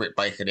fucking Britt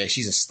Baker there.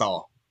 She's a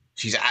star.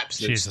 She's an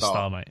absolute star. She's a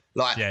star, mate.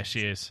 Like, yeah,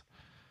 she is.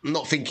 I'm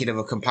not thinking of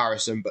a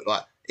comparison, but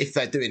like if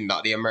they're doing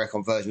like the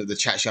American version of the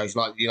chat shows,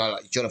 like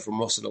like Jonathan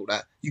Ross and all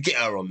that, you get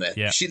her on there.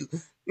 Yeah. She's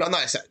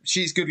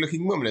a good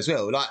looking woman as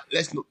well. Like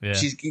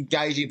she's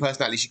engaging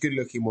personality. She's a good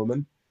looking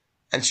woman,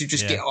 and she'll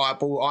just get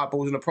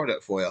eyeballs in a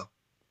product for you.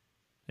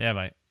 Yeah,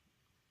 mate.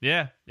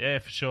 Yeah,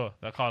 for sure.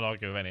 I can't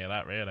argue with any of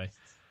that, really.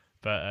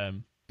 But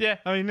yeah,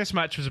 I mean, this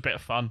match was a bit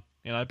of fun.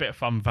 A bit of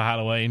fun for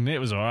Halloween. It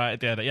was all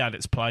right. It had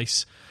its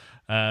place.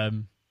 But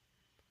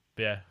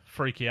yeah,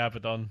 freaky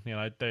Abaddon,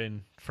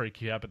 doing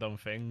freaky Abaddon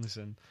things,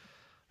 and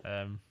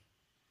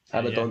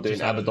Abaddon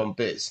doing Abaddon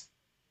bits.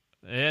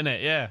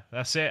 Innit? Yeah,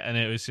 that's it. And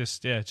it was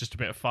just a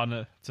bit of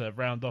fun to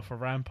round off a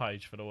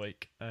Rampage for the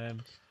week.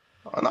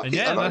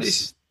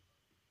 This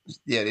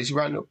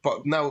round.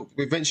 But now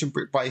we've mentioned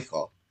Britt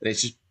Baker, and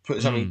it's just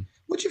put something.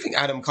 What do you think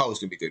Adam Cole's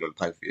going to be doing on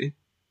the pay-per-view?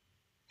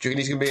 Do you think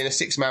he's going to be in a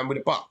 6-man with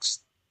the Bucks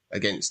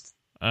against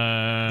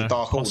the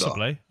Dark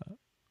Order?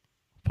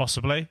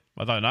 Possibly.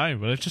 I don't know.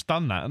 Well, they've just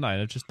done that, haven't they?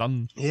 They've just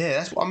done... Yeah,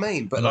 that's what I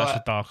mean. But that's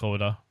the Dark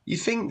Order. You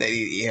think that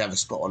he'd have a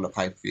spot on the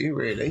pay-per-view,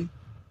 really?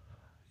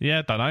 Yeah,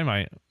 I don't know,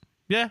 mate.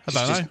 Yeah, I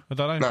don't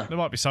know. No. There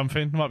might be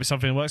something. There might be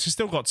something that works. You've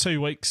still got 2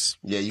 weeks.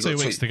 Yeah, you've got 2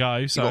 weeks to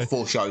go. So you've got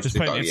 4 shows there's to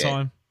go, plenty of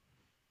time.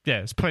 Yeah,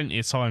 there's plenty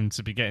of time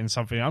to be getting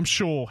something. I'm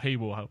sure he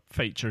will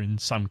feature in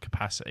some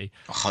capacity.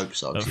 I hope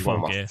so. He's one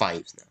of my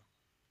faves now.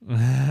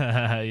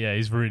 Yeah,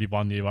 he's really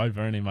won you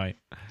over, hasn't he, mate?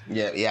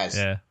 Yeah, he has.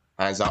 Yeah.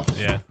 Hands up.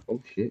 Yeah. Oh,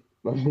 shit.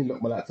 Let me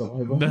knock my laptop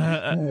over.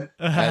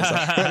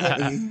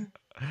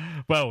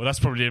 Well, that's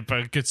probably a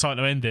good time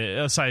to end it.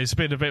 I'll say it's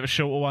been a bit of a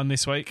shorter one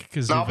this week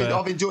because I've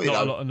enjoyed it.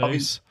 A lot of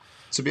news.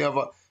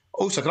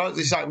 Also, can I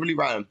just say really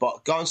random?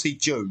 But go and see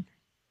June,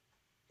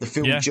 the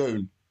film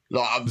June.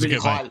 Like I'm really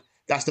high.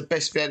 That's the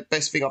best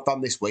thing I've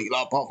done this week.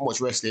 Like apart from watch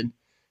wrestling,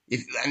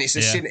 it's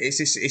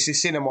a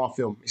cinema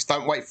film. It's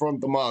don't wait for on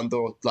demand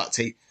or like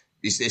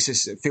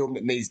it's a film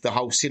that needs the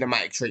whole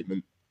cinematic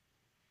treatment.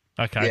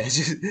 Okay, yeah,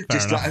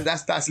 just like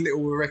that's a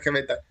little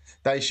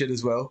recommendation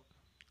as well.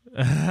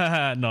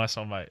 Nice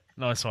one, mate.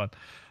 Nice one.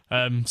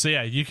 So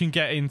yeah, you can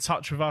get in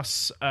touch with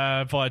us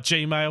via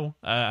Gmail,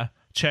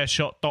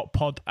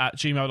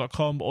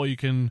 chairshot.pod@gmail.com, or you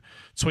can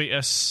tweet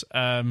us,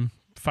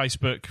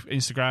 Facebook,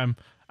 Instagram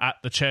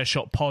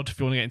 @thechairshotpod if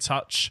you want to get in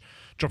touch.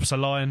 Drop us a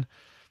line.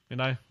 You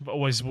know,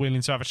 always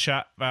willing to have a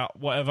chat about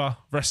whatever,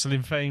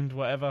 wrestling themed,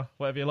 whatever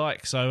you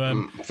like.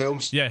 So,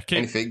 films, yeah,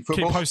 keep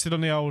posted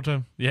on the old,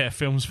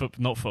 films,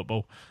 not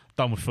football.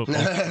 Done with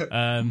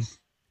football.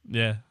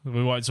 Yeah,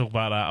 we won't talk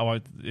about that. I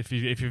won't. If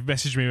you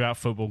message me about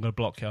football, I'm going to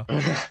block you.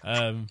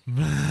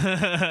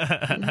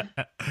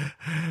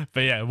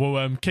 But yeah,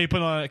 we'll keep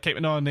an eye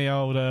on the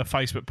old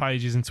Facebook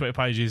pages and Twitter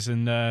pages,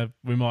 and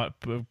we might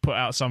put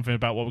out something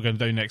about what we're going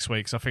to do next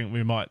week. So I think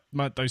we might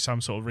do some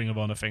sort of Ring of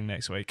Honor thing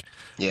next week.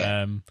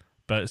 Yeah.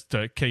 But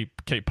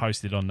keep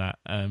posted on that.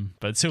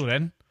 But until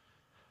then,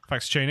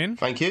 thanks for tuning in.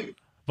 Thank you.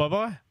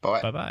 Bye-bye.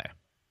 Bye. Bye-bye.